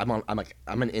 if like I'm on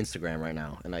Instagram right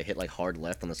now, and I hit like hard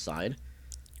left on the side.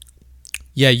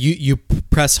 Yeah, you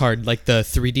press hard like the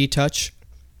 3D touch.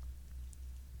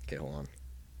 Okay, hold on.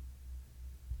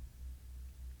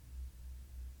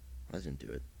 I didn't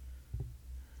do it.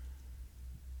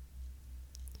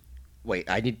 Wait,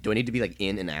 do I need to be like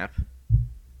in an app?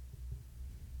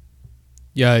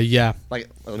 Yeah. Like,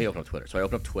 let me open up Twitter. So I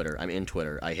open up Twitter. I'm in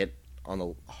Twitter. I hit on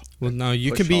the. Well, no,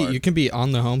 you can be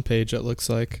on the homepage. It looks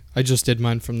like I just did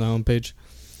mine from the homepage.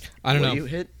 I don't know. You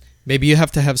hit? Maybe you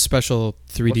have to have special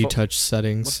 3D What touch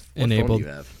settings what enabled.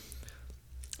 phone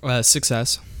do you have?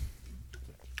 6S.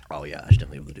 Oh yeah, I should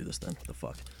definitely be able to do this then. What the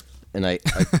fuck? And I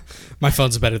My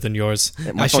phone's better than yours.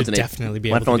 my I phone's should an definitely be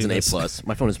my able phone's to do an this. A+.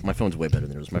 My phone's way better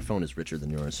than yours. My phone is richer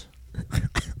than yours.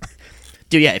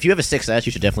 Dude, yeah, if you have a 6S,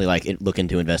 you should definitely look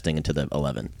into investing into the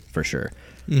 11 for sure.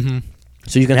 Mm-hmm.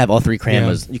 So you can have all three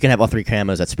cameras. You can have all three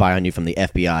cameras that spy on you from the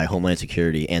FBI, Homeland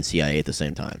Security, and CIA at the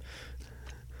same time.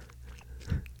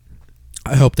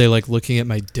 I hope they like looking at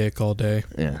my dick all day.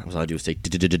 Yeah, all I do is take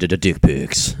dick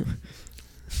pics.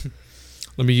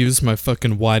 Let me use my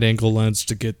fucking wide-angle lens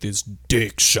to get this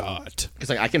dick shot. Because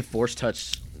like I can force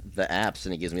touch the apps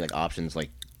and it gives me like options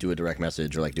like do a direct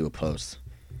message or like do a post.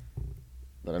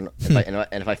 But I'm not,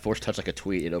 if I force touch like a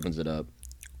tweet, it opens it up.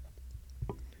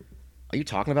 Are you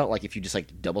talking about like if you just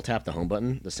like double tap the home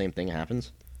button, the same thing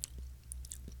happens?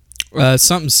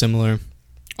 Something similar.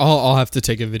 I'll have to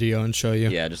take a video and show you.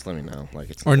 Yeah, just let me know.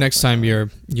 Like it's Or next time you're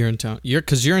in town. You're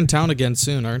in town again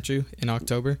soon, aren't you? In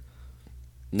October?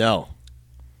 No,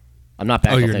 I'm not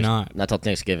back. Oh, till you're not. Not till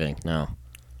Thanksgiving. No,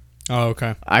 Oh,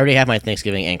 okay. I already have my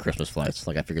Thanksgiving and Christmas flights.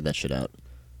 Like I figured that shit out.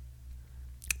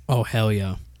 Oh, hell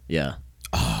yeah. Yeah.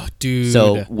 Oh, dude.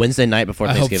 So Wednesday night before I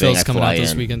hope Thanksgiving, Phil's I coming fly out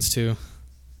those in. weekends too.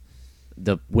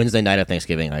 The Wednesday night of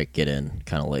Thanksgiving, I get in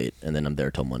kind of late, and then I'm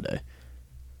there till Monday.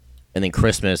 And then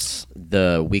Christmas,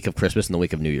 the week of Christmas and the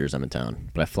week of New Year's, I'm in town.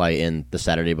 But I fly in the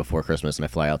Saturday before Christmas, and I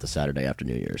fly out the Saturday after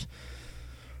New Year's.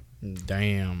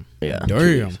 Damn. Yeah,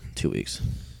 Damn. 2 weeks.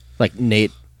 Like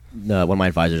Nate, one of my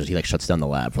advisors, he like shuts down the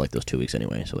lab for like those 2 weeks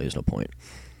anyway, so there's no point.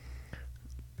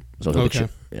 So he'll be chill.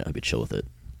 Yeah, he'll be chill with it.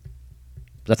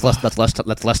 That's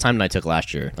less time than I took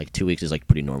last year. Like 2 weeks is like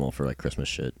pretty normal for like Christmas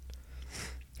shit.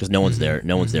 Because no one's there.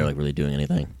 No one's there like really doing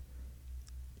anything.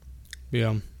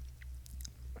 Yeah.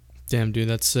 Damn, dude,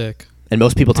 that's sick. And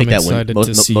most people take I'm that excited when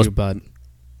to see you, bud.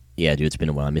 Yeah, dude, it's been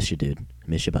a while. I miss you, dude. I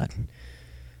miss you, bud.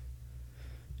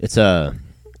 It's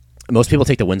most people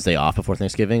take the Wednesday off before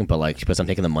Thanksgiving, but like because I'm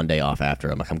taking the Monday off after,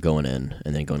 I'm like I'm going in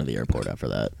and then going to the airport after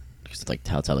that. Because it's like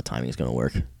that's how the timing is going to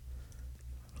work.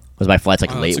 Because my flight's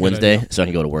like late Wednesday, idea. So I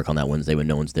can go to work on that Wednesday when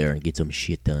no one's there and get some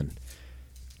shit done.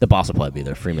 The boss will probably be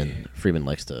there. Freeman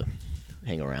likes to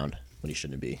hang around when he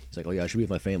shouldn't be. He's like, oh yeah, I should be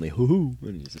with my family. Hoo-hoo.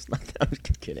 And he's just not. I'm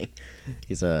kidding.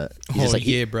 He's just like,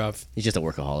 bruv. He's just a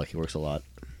workaholic. He works a lot.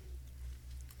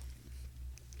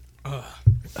 But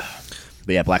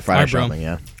yeah, Black Friday shopping.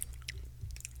 Yeah.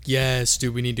 Yes,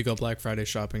 dude, we need to go Black Friday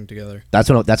shopping together. That's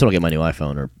when I'll get my new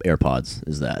iPhone or AirPods.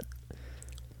 Is that?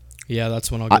 Yeah,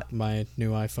 that's when I'll get my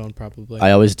new iPhone probably.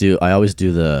 I always do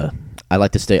the. I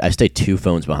stay 2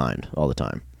 phones behind all the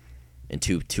time, and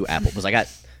two Apple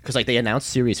because like they announced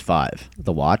Series 5,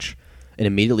 the watch, and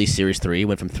immediately Series 3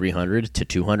 went from 300 to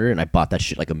 200, and I bought that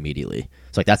shit like immediately.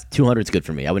 It's like that's 200 is good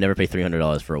for me. I would never pay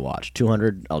 $300 for a watch.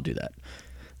 200, I'll do that.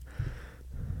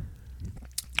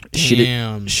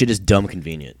 Damn. Shit is dumb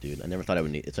convenient, dude. I never thought I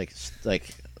would need. It's like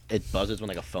it buzzes when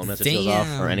like a phone message goes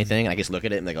off or anything. And I just look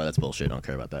at it and like, oh, that's bullshit. I don't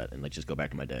care about that, and like just go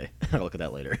back to my day. I'll look at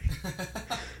that later.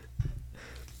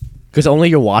 Because only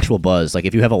your watch will buzz. Like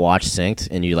if you have a watch synced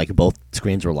and you like both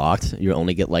screens are locked, you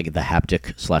only get like the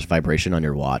haptic / vibration on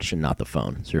your watch and not the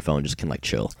phone. So your phone just can like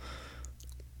chill.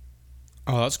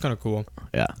 Oh, that's kind of cool.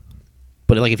 Yeah.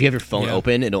 But like if you have your phone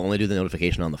open, it'll only do the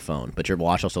notification on the phone. But your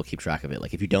watch will still keep track of it.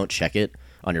 Like if you don't check it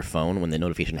on your phone when the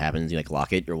notification happens, you like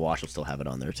lock it, your watch will still have it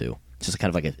on there too. It's just kind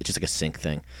of like it's just like a sync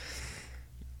thing.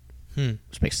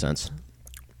 Which makes sense.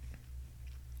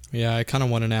 Yeah, I kind of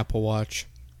want an Apple Watch.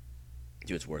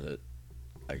 Dude, it's worth it.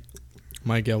 I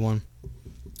might get one.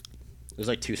 There's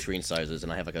like 2 screen sizes,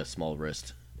 and I have like a small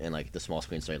wrist, and like the small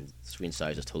screen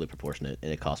size is totally proportionate,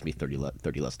 and it cost me $30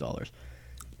 less.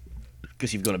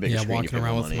 Because you've got a bigger screen.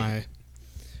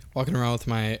 Walking around with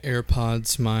my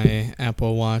AirPods, my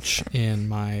Apple Watch, and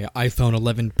my iPhone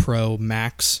 11 Pro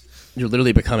Max. You're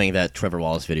literally becoming that Trevor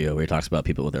Wallace video where he talks about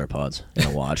people with AirPods and a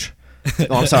watch.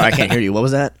 Oh, I'm sorry, I can't hear you. What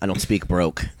was that? I don't speak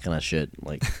broke kind of shit.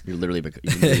 Like you're literally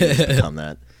become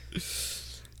that.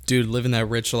 Dude, living that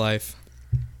rich life.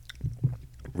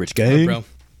 Rich gang, bro.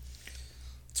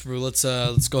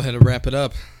 Let's go ahead and wrap it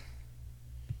up.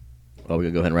 Oh, we're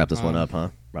gonna go ahead and wrap this one up, huh?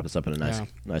 Wrap this up in a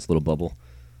nice little bubble.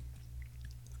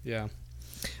 Yeah.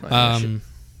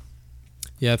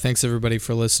 Yeah. Thanks everybody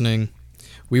for listening.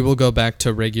 We will go back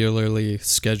to regularly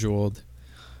scheduled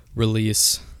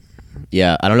release.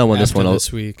 Yeah, I don't know when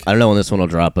this week. I don't know when this one will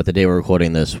drop, but the day we're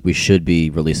recording this, we should be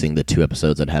releasing the 2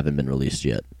 episodes that haven't been released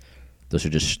yet. Those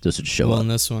should show up. Well,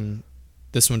 and this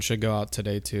one should go out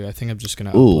today too. I think I'm just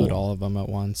gonna upload all of them at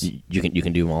once. You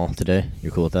can do them all today.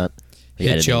 You're cool with that?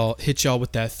 Hit y'all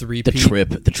with that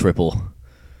 3P. The triple.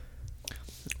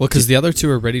 Well, because the other two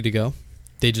are ready to go.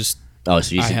 They just... Oh,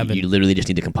 so you literally just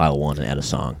need to compile one and add a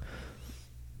song.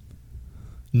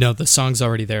 No, the song's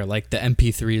already there. Like, the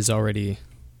MP3 is already...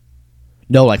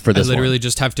 No, like for this one. I literally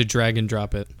just have to drag and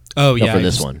drop it. Oh, yeah. For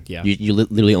this one. Yeah. You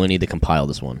literally only need to compile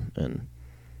this one and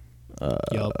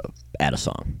Yup. add a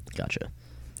song. Gotcha.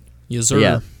 Yes, sir.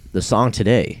 Yeah, the song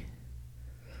today,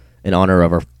 in honor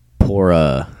of our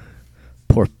poor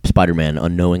Spider-Man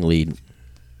unknowingly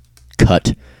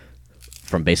cut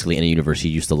from basically any universe he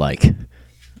used to like,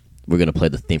 we're going to play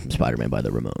the theme from Spider-Man by the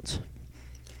Ramones.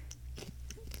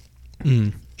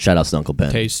 Shout out to Uncle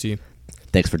Ben. Tasty.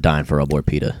 Thanks for dying for our boy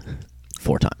Peter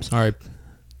 4 times. All right.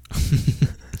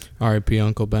 R.I.P.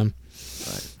 Uncle Ben.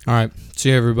 All right. See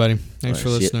you, everybody. Thanks for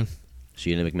listening. See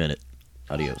you in a minute.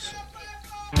 Adios.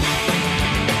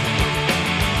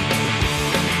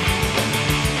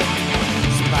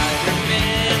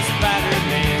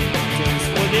 Spider-Man, does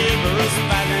whatever a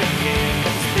spider can.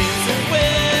 Spins a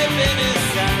web in his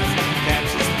eyes,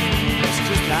 catches thieves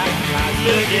just like flies.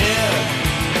 Look out,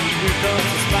 here comes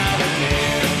the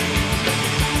Spider-Man.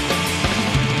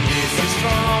 This is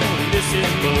strong, this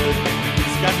is good.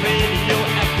 He's got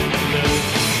radioactive blood.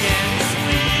 Can't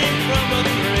swing from a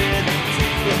thread to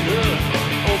the hook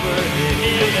over the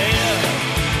hill there.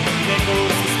 Then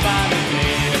goes the